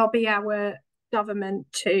lobby our government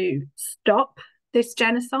to stop this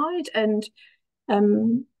genocide, and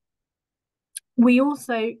we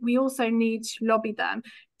also need to lobby them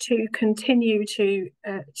to continue to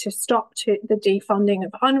stop the defunding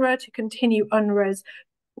of UNRWA, to continue UNRWA's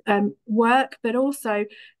work, but also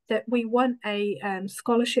that we want a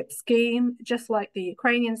scholarship scheme just like the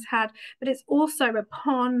Ukrainians had. But it's also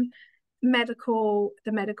upon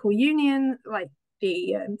the medical union, like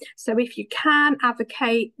so if you can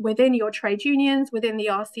advocate within your trade unions, within the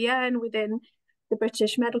RCN, within the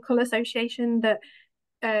British Medical Association, that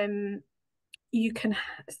you can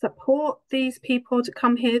support these people to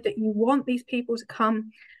come here, that you want these people to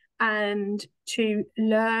come and to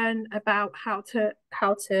learn about how to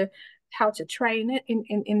train it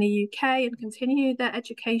in the UK and continue their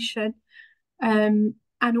education,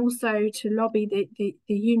 and also to lobby the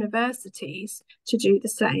universities to do the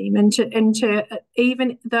same, and to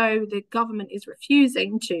even though the government is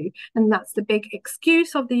refusing to, and that's the big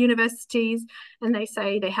excuse of the universities, and they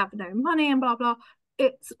say they have no money and blah blah.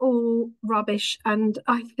 It's all rubbish, and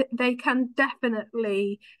they can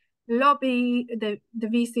definitely lobby. The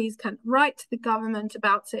VCs can write to the government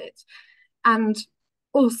about it, and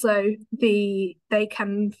also they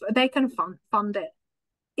can fund it.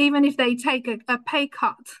 Even if they take a pay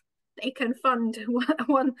cut, they can fund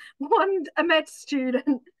a med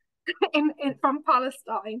student from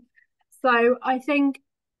Palestine. So I think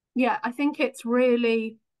it's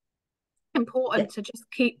really important to just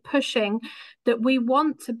keep pushing that we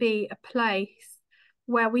want to be a place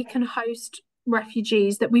where we can host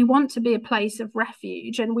refugees, that we want to be a place of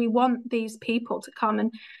refuge, and we want these people to come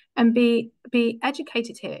and be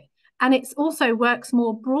educated here. And it also works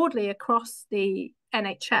more broadly across the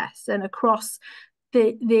NHS and across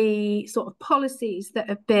the sort of policies that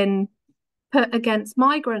have been put against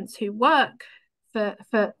migrants who work for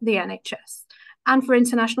the NHS, and for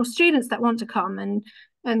international students that want to come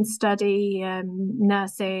and study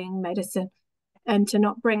nursing, medicine, and to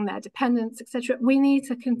not bring their dependents, etc. We need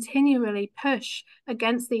to continually push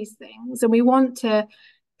against these things, and we want to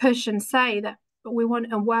push and say that we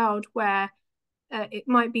want a world where it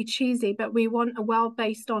might be cheesy, but we want a world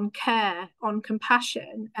based on care, on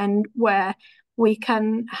compassion, and where we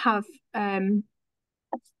can have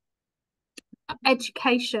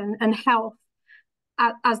education and health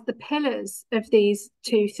as the pillars of these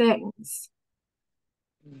two things.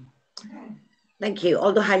 Thank you.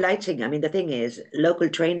 Although highlighting, I mean, the thing is, local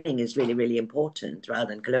training is really, really important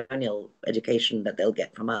rather than colonial education that they'll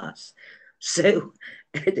get from us. So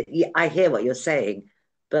I hear what you're saying,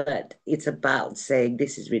 but it's about saying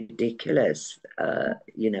this is ridiculous.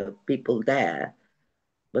 People there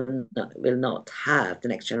will not have, the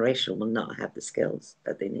next generation will not have the skills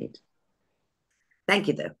that they need. Thank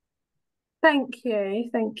you, though. Thank you.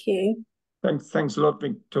 Thank you. Thanks a lot,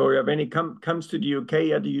 Victoria. When it comes to the UK,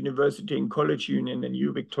 at the University and College Union, and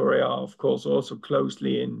you, Victoria, are of course also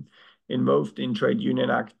closely involved in trade union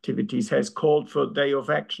activities, has called for a day of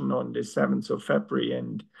action on the 7th of February,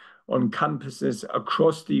 and on campuses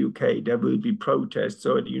across the UK there will be protests.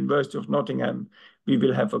 So at the University of Nottingham we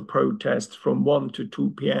will have a protest from 1 to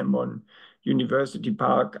 2 p.m. on University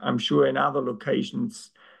Park. I'm sure in other locations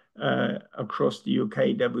across the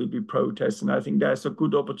UK there will be protests, and I think there's a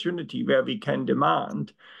good opportunity where we can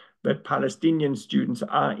demand that Palestinian students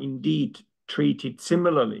are indeed treated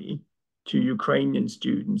similarly to Ukrainian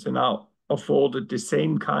students and are afforded the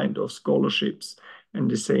same kind of scholarships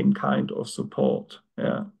and the same kind of support.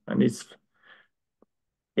 And it's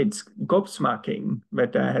gobsmacking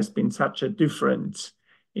that there has been such a difference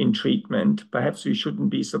in treatment. Perhaps we shouldn't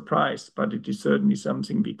be surprised, but it is certainly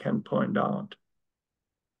something we can point out.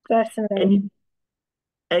 Certainly.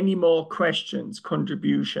 Any more questions,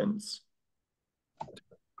 contributions?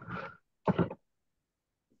 Can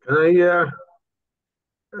I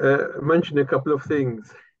mention a couple of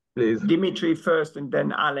things, please? Dimitri first and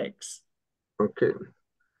then Alex. Okay.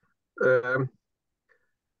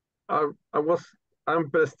 I'm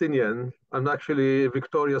Palestinian. I'm actually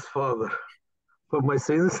Victoria's father for my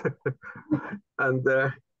sins. And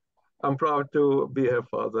I'm proud to be her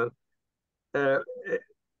father.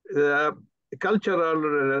 The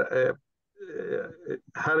cultural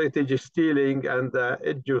heritage stealing and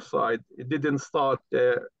Educide. It didn't start,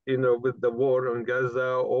 with the war on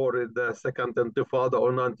Gaza or the Second Intifada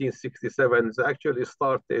or 1967. It actually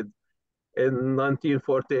started in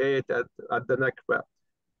 1948 at the Nakba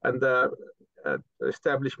and the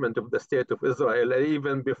establishment of the State of Israel, and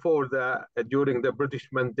even before that, during the British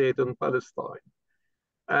mandate on Palestine.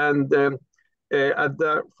 And at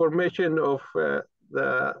the formation of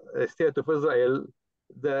the State of Israel,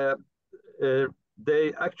 the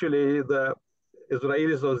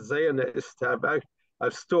Israelis or Zionists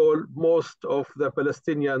have stolen most of the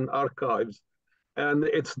Palestinian archives. And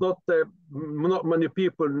it's not many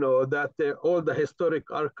people know that all the historic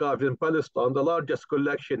archives in Palestine, the largest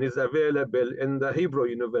collection is available in the Hebrew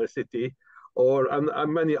University,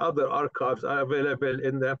 and many other archives are available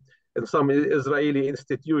in some Israeli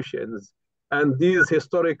institutions. And these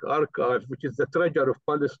historic archives, which is the treasure of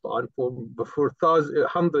Palestine for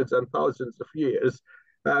hundreds and thousands of years,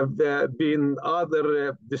 have been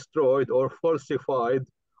either destroyed or falsified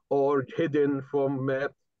or hidden from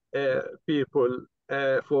people,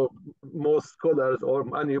 for most scholars or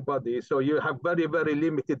anybody. So you have very, very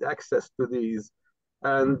limited access to these.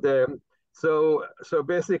 And so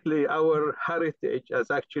basically our heritage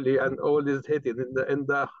is actually and all is hidden in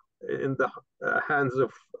the hands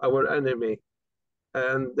of our enemy.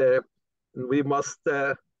 And we must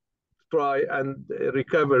try and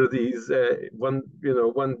recover these one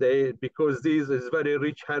day, because this is very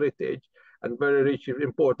rich heritage and very rich,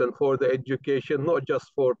 important for the education, not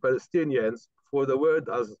just for Palestinians, for the world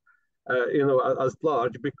as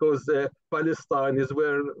large, because Palestine is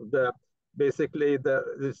where it's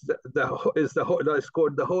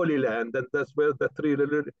called the Holy Land, and that's where the three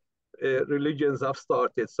religions have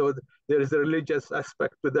started. So there is a religious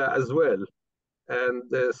aspect to that as well, and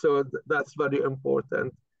so that's very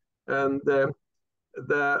important. And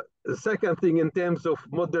the second thing, in terms of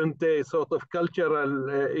modern day sort of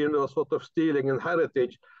cultural, sort of stealing and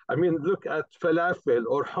heritage, I mean, look at falafel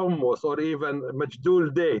or hummus or even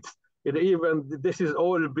majdoul dates. Even this is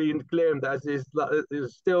all being claimed as is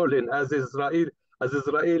stolen as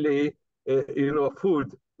Israeli,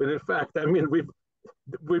 food. But in fact, I mean,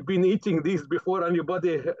 we've been eating these before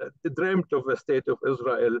anybody dreamt of a state of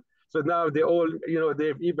Israel. So now they all,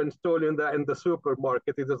 they've even stolen that in the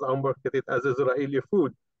supermarket. It is marketed as Israeli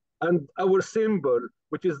food. And our symbol,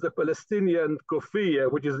 which is the Palestinian kufiyya,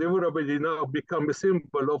 which is everybody now become a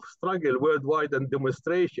symbol of struggle worldwide and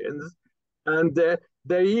demonstrations. And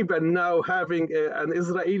they even now having an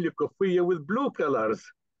Israeli kufiyya with blue colors.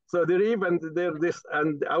 So they're this,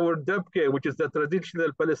 and our dabke, which is the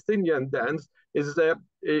traditional Palestinian dance, is they're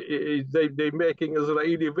making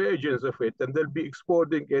Israeli versions of it, and they'll be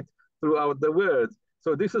exporting it throughout the world.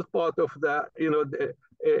 So this is part of the,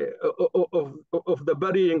 of the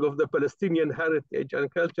burying of the Palestinian heritage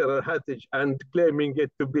and cultural heritage, and claiming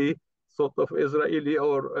it to be sort of Israeli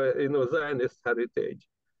or Zionist heritage.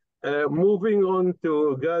 Moving on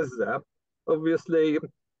to Gaza, obviously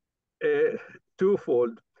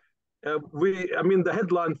twofold. The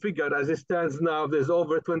headline figure as it stands now, there's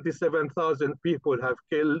over 27,000 people have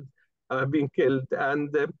been killed, and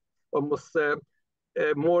almost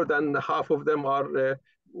more than half of them are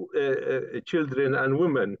children and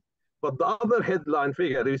women. But the other headline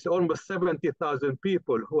figure is almost 70,000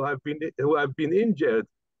 people who have been injured,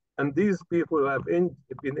 and these people who have been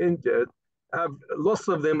injured lots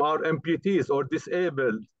of them are amputees or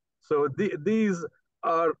disabled. So these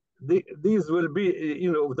will be,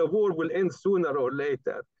 the war will end sooner or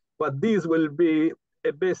later, but these will be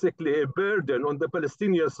basically a burden on the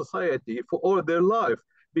Palestinian society for all their life,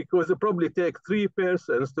 because it probably takes 3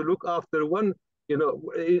 persons to look after one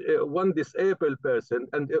disabled person,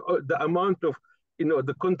 and the amount of,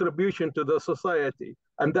 the contribution to the society.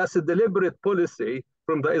 And that's a deliberate policy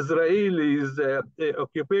from the Israelis'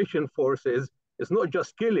 occupation forces. It's not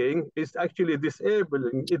just killing, it's actually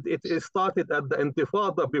disabling. It started at the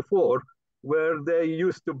Intifada before, where they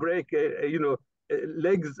used to break,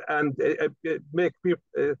 legs and make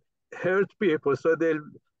people, hurt people. So they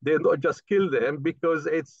not just kill them, because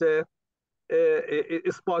it's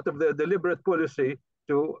part of the deliberate policy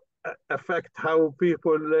to affect how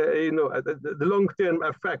people, the long-term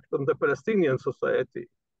effect on the Palestinian society.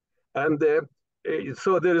 And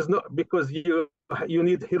so there is no, because you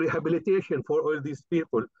need rehabilitation for all these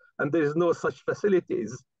people, and there is no such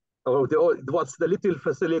facilities. Or what's the little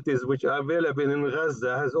facilities which are available in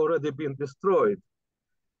Gaza has already been destroyed.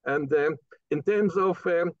 And in terms of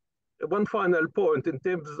one final point, in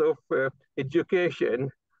terms of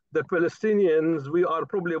education, the Palestinians, we are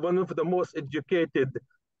probably one of the most educated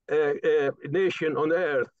nation on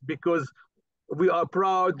earth, because we are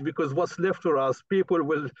proud because what's left for us, people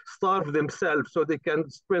will starve themselves so they can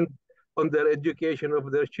spend on their education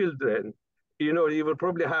of their children. You know, you will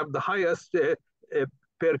probably have the highest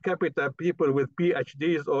per capita people with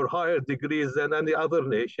PhDs or higher degrees than any other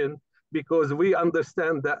nation, because we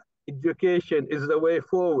understand that education is the way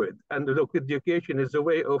forward. And look, education is a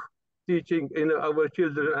way of teaching our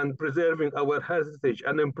children and preserving our heritage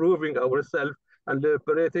and improving ourselves and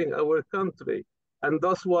liberating our country. And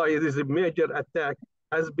that's why this major attack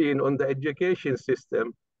has been on the education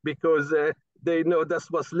system, because they know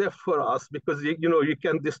that's what's left for us, because you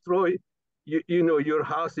can destroy your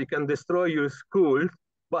house, you can destroy your school,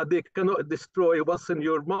 but they cannot destroy what's in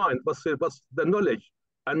your mind, what's the knowledge.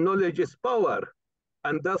 And knowledge is power.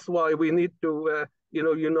 And that's why we need to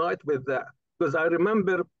unite with that. Because I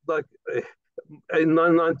remember, like, in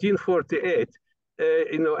 1948,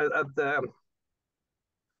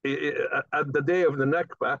 at the day of the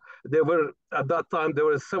Nakba, at that time there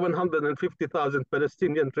were 750,000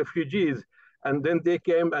 Palestinian refugees, and then they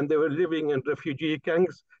came and they were living in refugee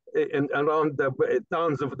camps around the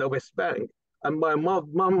towns of the West Bank. And my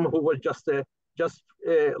mom, who was just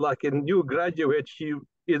like a new graduate, she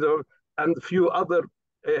and a few other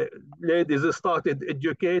ladies started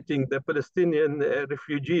educating the Palestinian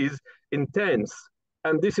refugees in tents.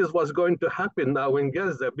 And this is what's going to happen now in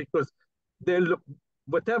Gaza, because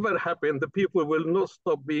whatever happened, the people will not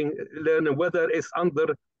stop learning, whether it's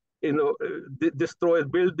under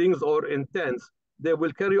destroyed buildings or in tents. They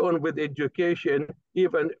will carry on with education,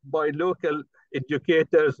 even by local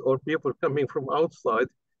educators or people coming from outside,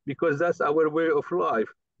 because that's our way of life.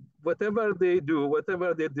 Whatever they do,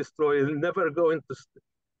 whatever they destroy, is never going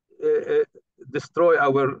to destroy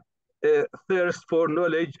our thirst for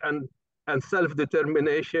knowledge and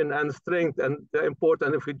self-determination and strength and the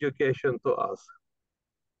importance of education to us.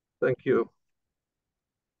 Thank you.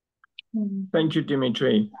 Thank you,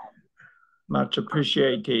 Dimitri. Much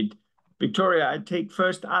appreciated. Victoria, I take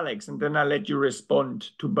first Alex, and then I'll let you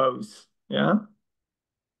respond to both. Yeah?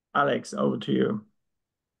 Alex, over to you.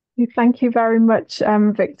 Thank you very much,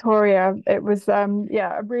 Victoria. It was,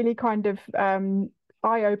 yeah, a really kind of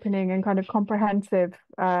eye-opening and kind of comprehensive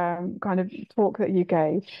kind of talk that you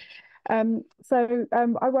gave. So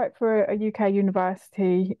I work for a UK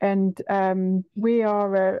university, and we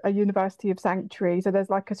are a university of sanctuary. So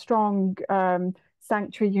there's like a strong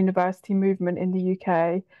sanctuary university movement in the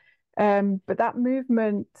UK. But that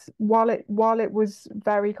movement, while it was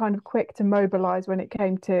very kind of quick to mobilize when it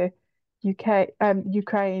came to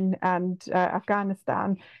Ukraine and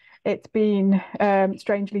Afghanistan, it's been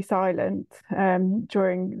strangely silent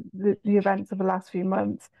during the events of the last few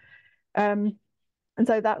months. And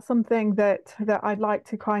so that's something that I'd like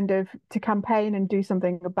to kind of campaign and do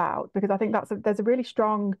something about, because I think there's a really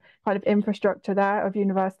strong kind of infrastructure there of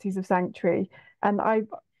universities of sanctuary, and I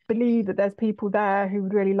believe that there's people there who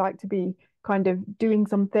would really like to be kind of doing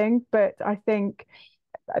something. But I think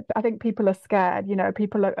people are scared.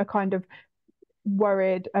 People are kind of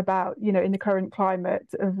worried about in the current climate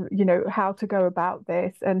of how to go about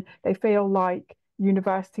this, and they feel like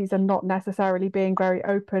universities are not necessarily being very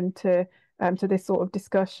open to this sort of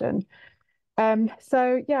discussion.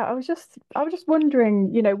 So yeah, I was just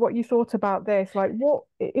wondering, what you thought about this. Like,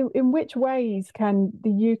 in which ways can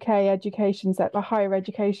the UK education sector, the higher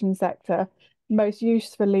education sector, most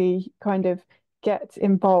usefully kind of get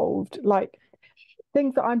involved? Like,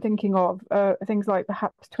 things that I'm thinking of are things like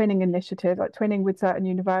perhaps twinning initiatives, like twinning with certain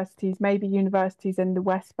universities, maybe universities in the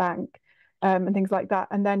West Bank, and things like that,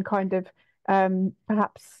 and then kind of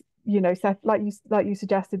perhaps like you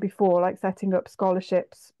suggested before, like setting up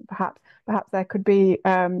scholarships. Perhaps there could be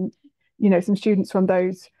some students from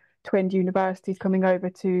those twinned universities coming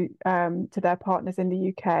over to their partners in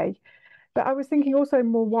the UK. But I was thinking also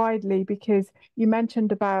more widely, because you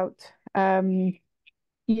mentioned about the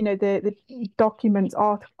documents,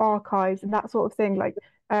 archives, and that sort of thing. Like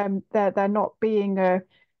they're not being a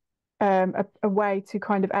way to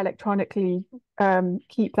kind of electronically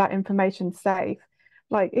keep that information safe.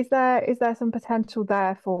 Like, is there some potential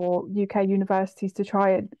there for UK universities to try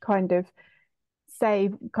and kind of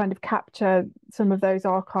capture some of those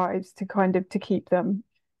archives to keep them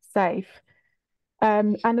safe?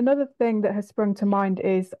 And another thing that has sprung to mind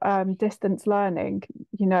is distance learning,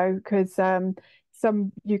 because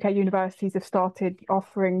some UK universities have started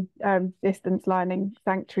offering distance learning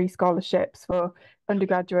sanctuary scholarships for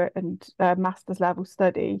undergraduate and master's level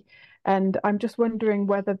study. And I'm just wondering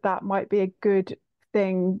whether that might be a good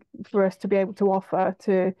thing for us to be able to offer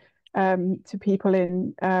to people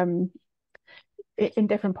in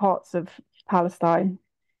different parts of Palestine.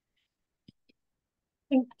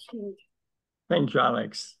 Thank you. Thank you,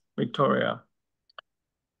 Alex. Victoria.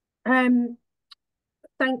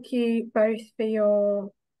 Thank you both for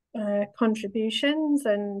your contributions,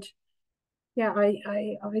 and yeah,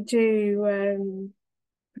 I do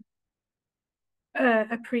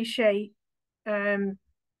appreciate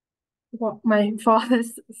what my father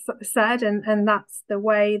said, and that's the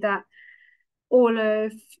way that all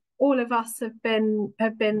of us have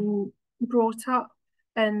been brought up,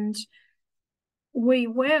 and we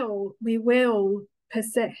will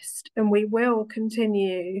persist, and we will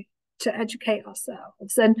continue to educate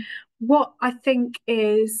ourselves. And what I think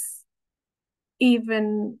is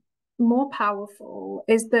even more powerful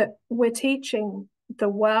is that we're teaching the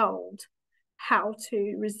world how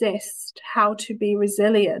to resist, how to be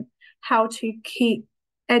resilient, how to keep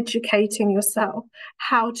educating yourself,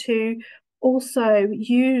 how to also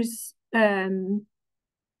use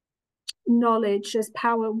knowledge as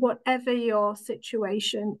power, whatever your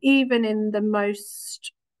situation, even in the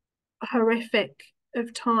most horrific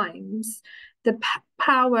of times. The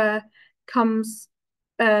power comes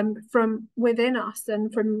from within us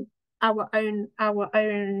and from our own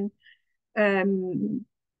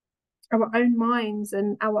minds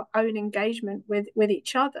and our own engagement with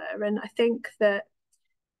each other. And I think that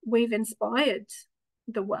we've inspired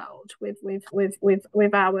the world with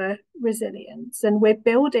our resilience, and we're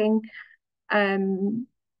building the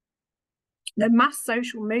mass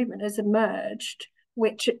social movement has emerged,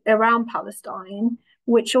 which around Palestine,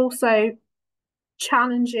 which also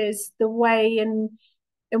challenges the way in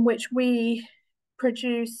which we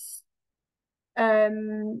produce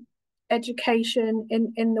education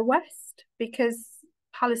in the West, because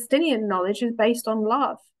Palestinian knowledge is based on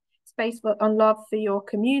love. It's based on love for your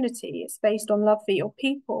community. It's based on love for your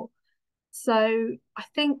people. So I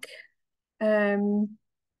think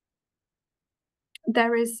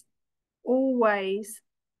there is always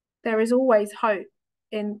hope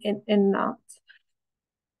in that.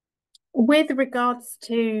 With regards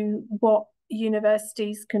to what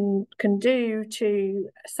universities can do to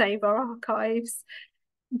save our archives,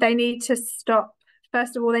 they need to stop.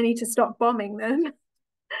 First of all, they need to stop bombing them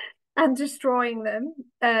and destroying them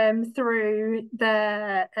through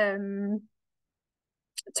their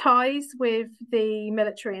ties with the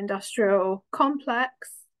military-industrial complex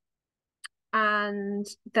and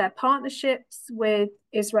their partnerships with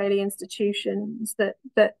Israeli institutions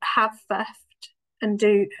that have theft and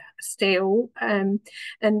do steal, and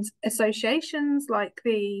associations like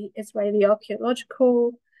the Israeli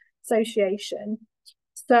Archaeological Association.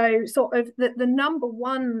 So sort of the number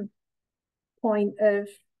one point of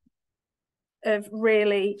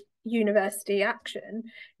really university action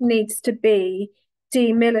needs to be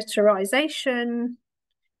demilitarization,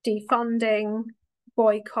 defunding,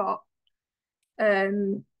 boycott,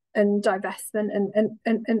 and divestment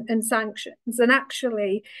and sanctions. And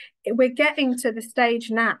actually, we're getting to the stage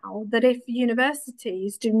now that if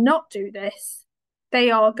universities do not do this, they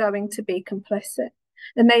are going to be complicit,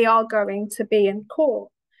 and they are going to be in court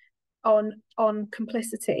on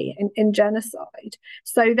complicity in genocide.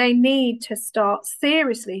 So they need to start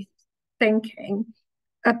seriously thinking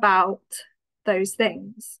about those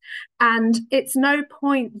things. And it's no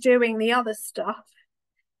point doing the other stuff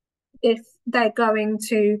if they're going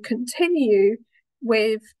to continue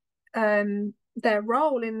with their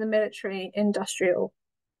role in the military-industrial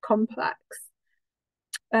complex.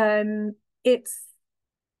 It's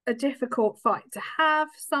a difficult fight to have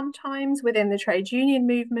sometimes within the trade union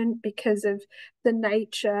movement because of the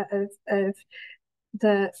nature of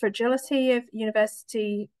the fragility of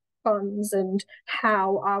university funds and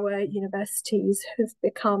how our universities have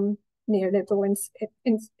become neoliberal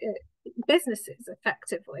businesses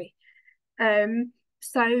effectively.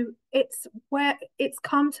 So it's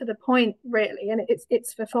come to the point really, and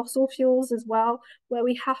it's for fossil fuels as well, where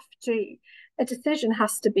a decision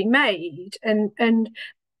has to be made, and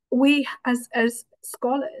we as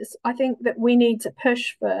scholars, I think that we need to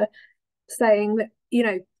push for saying that,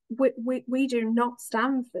 we do not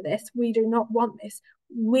stand for this. We do not want this.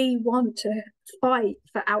 We want to fight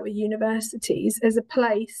for our universities as a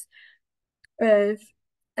place of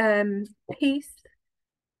peace,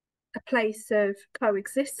 a place of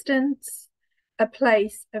coexistence, a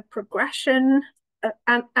place of progression,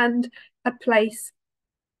 and a place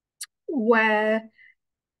where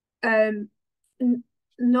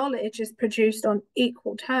knowledge is produced on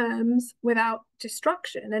equal terms without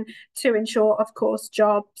destruction, and to ensure, of course,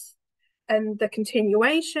 jobs and the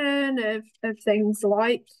continuation of things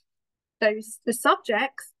like the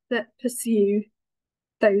subjects that pursue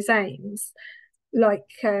those aims, like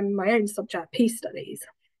my own subject, peace studies.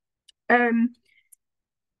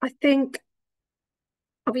 I think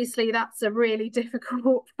obviously that's a really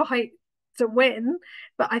difficult fight to win.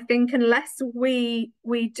 But I think unless we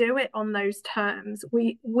do it on those terms,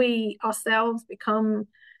 we ourselves become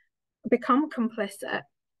complicit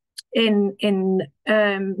in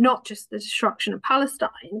not just the destruction of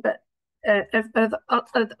Palestine, but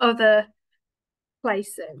of other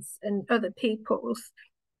places and other peoples.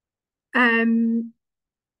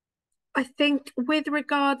 I think with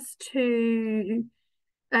regards to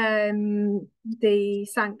the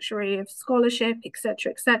sanctuary of scholarship,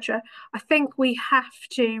 etc., I think we have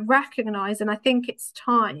to recognise, and I think it's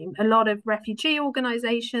time, a lot of refugee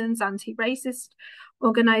organisations, anti-racist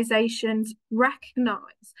organisations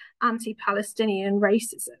recognise anti-Palestinian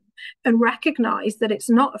racism and recognise that it's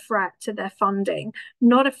not a threat to their funding,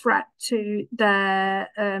 not a threat to their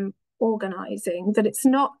organising, that it's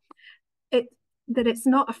not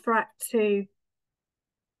a threat to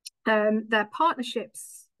their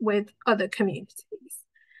partnerships with other communities.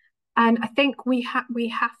 And I think we have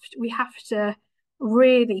to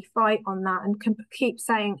really fight on that and keep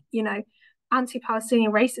saying, you know,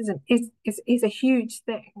 anti-Palestinian racism is a huge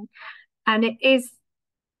thing, and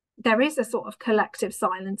there is a sort of collective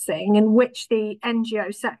silencing in which the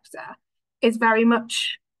NGO sector is very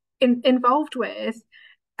much involved with,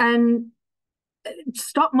 and just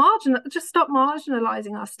stop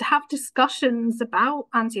marginalizing us, to have discussions about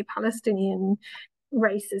anti-Palestinian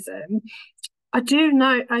racism. I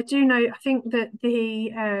think that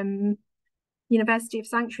the University of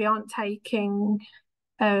Sanctuary aren't taking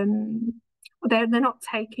they're not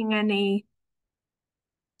taking any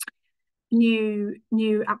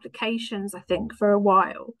new applications, I think, for a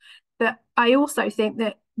while. But I also think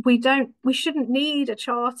that we shouldn't need a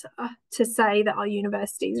charter to say that our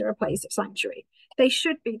universities are a place of sanctuary. They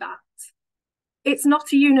should be that. It's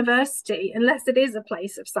not a university unless it is a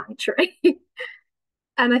place of sanctuary.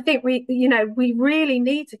 And I think we really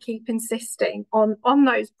need to keep insisting on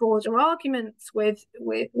those broader arguments with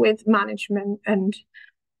management, and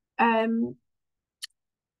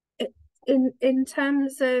in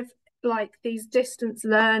terms of like these distance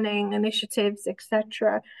learning initiatives,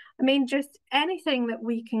 etc. I mean, just anything that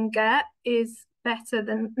we can get is better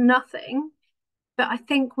than nothing. But I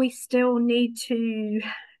think we still need to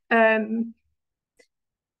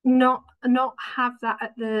not have that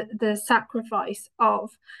at the sacrifice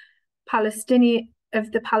of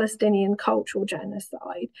the Palestinian cultural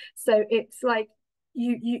genocide. So it's like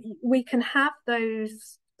we can have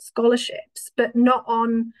those scholarships, but not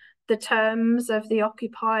on the terms of the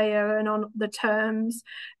occupier and on the terms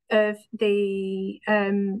of the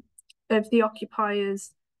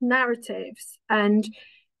occupier's narratives. And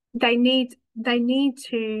they need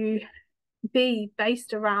to be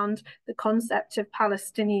based around the concept of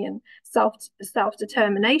Palestinian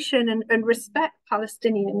self-determination and respect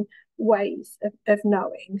Palestinian ways of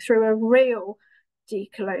knowing through a real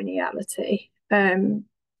decoloniality.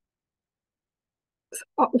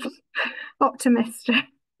 Optimistic,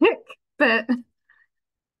 but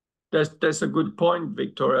that's a good point,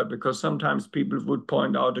 Victoria, because sometimes people would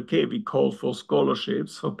point out, okay, we call for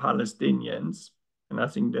scholarships for Palestinians, and I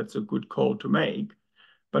think that's a good call to make.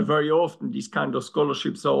 But very often these kind of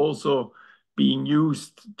scholarships are also being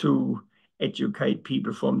used to educate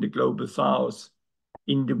people from the global south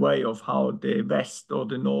in the way of how the West or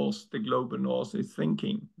the North, the global North, is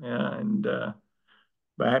thinking. Yeah, and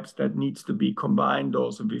perhaps that needs to be combined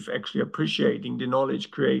also with actually appreciating the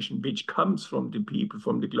knowledge creation which comes from the people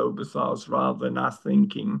from the global south, rather than us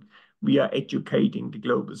thinking we are educating the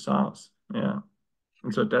global south. Yeah,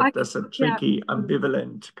 and so that's a tricky,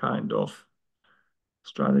 ambivalent kind of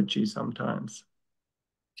strategy sometimes.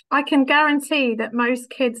 I can guarantee that most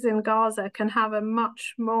kids in Gaza can have a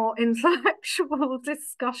much more intellectual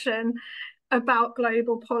discussion about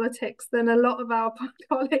global politics than a lot of our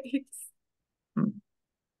colleagues.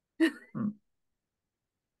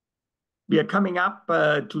 We are coming up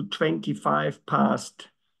to 25 past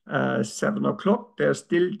 7 o'clock. There's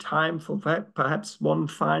still time for perhaps one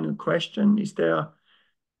final question. Is there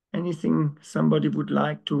anything somebody would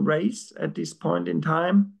like to raise at this point in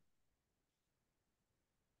time?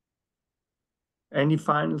 Any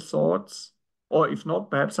final thoughts? Or if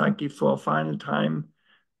not, perhaps I give for a final time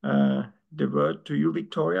the word to you,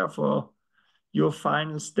 Victoria, for your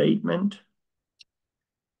final statement.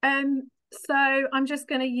 So I'm just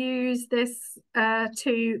going to use this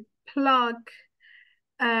to plug,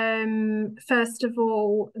 first of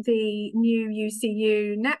all, the new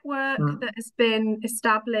UCU network that has been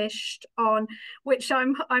established, on which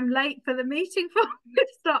I'm late for the meeting for. It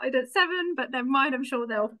started at 7, but never mind, I'm sure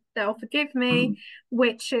they'll they'll forgive me,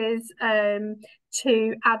 which is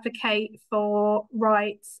to advocate for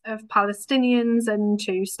rights of Palestinians and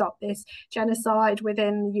to stop this genocide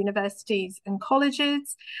within universities and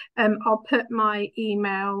colleges. I'll put my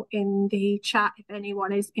email in the chat if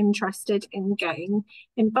anyone is interested in getting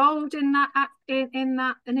involved in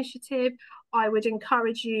that initiative. I would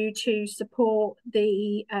encourage you to support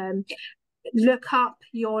the look up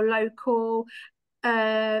your local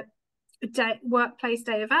workplace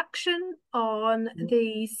day of action on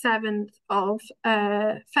the 7th of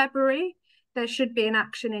February. There should be an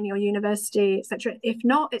action in your university, etc. If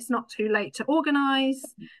not, it's not too late to organise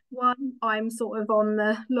one. I'm sort of on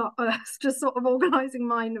the just sort of organising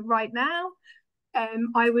mine right now.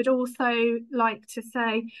 I would also like to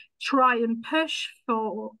say, try and push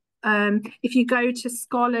for, if you go to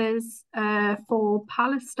Scholars for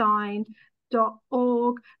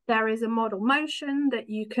Palestine.org, there is a model motion that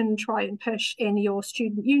you can try and push in your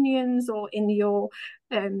student unions or in your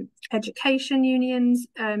education unions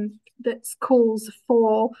that calls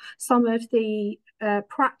for some of the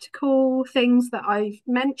practical things that I've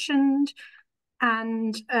mentioned,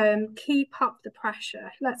 and keep up the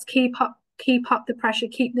pressure. Let's keep up the pressure,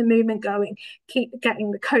 keep the movement going, keep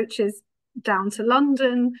getting the coaches down to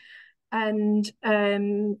London, and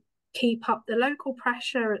keep up the local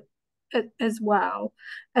pressure as well,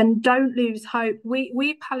 and don't lose hope.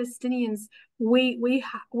 We Palestinians, we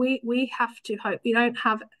have to hope. We don't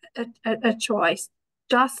have a choice.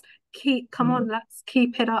 Just come on, let's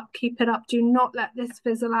keep it up. Do not let this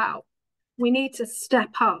fizzle out. We need to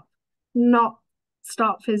step up, not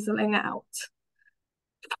start fizzling out.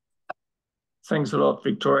 Thanks a lot,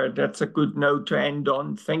 Victoria. That's a good note to end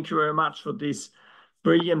on. Thank you very much for this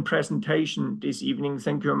brilliant presentation this evening.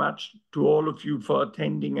 Thank you very much to all of you for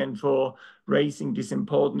attending and for raising these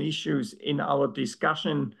important issues in our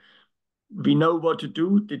discussion. We know what to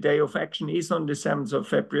do. The day of action is on the 7th of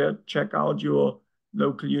February. Check out your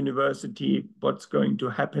local university, what's going to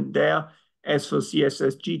happen there. As for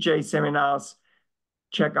CSSGJ seminars,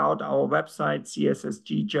 check out our website,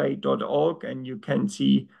 cssgj.org, and you can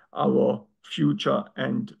see our future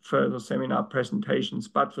and further seminar presentations.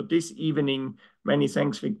 But for this evening, many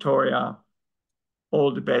thanks, Victoria.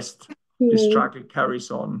 All the best. The struggle carries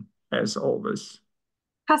on, as always.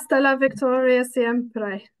 Hasta la victoria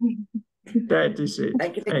siempre. That is it.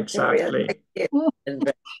 Thank you, Victoria. Exactly. Thank you.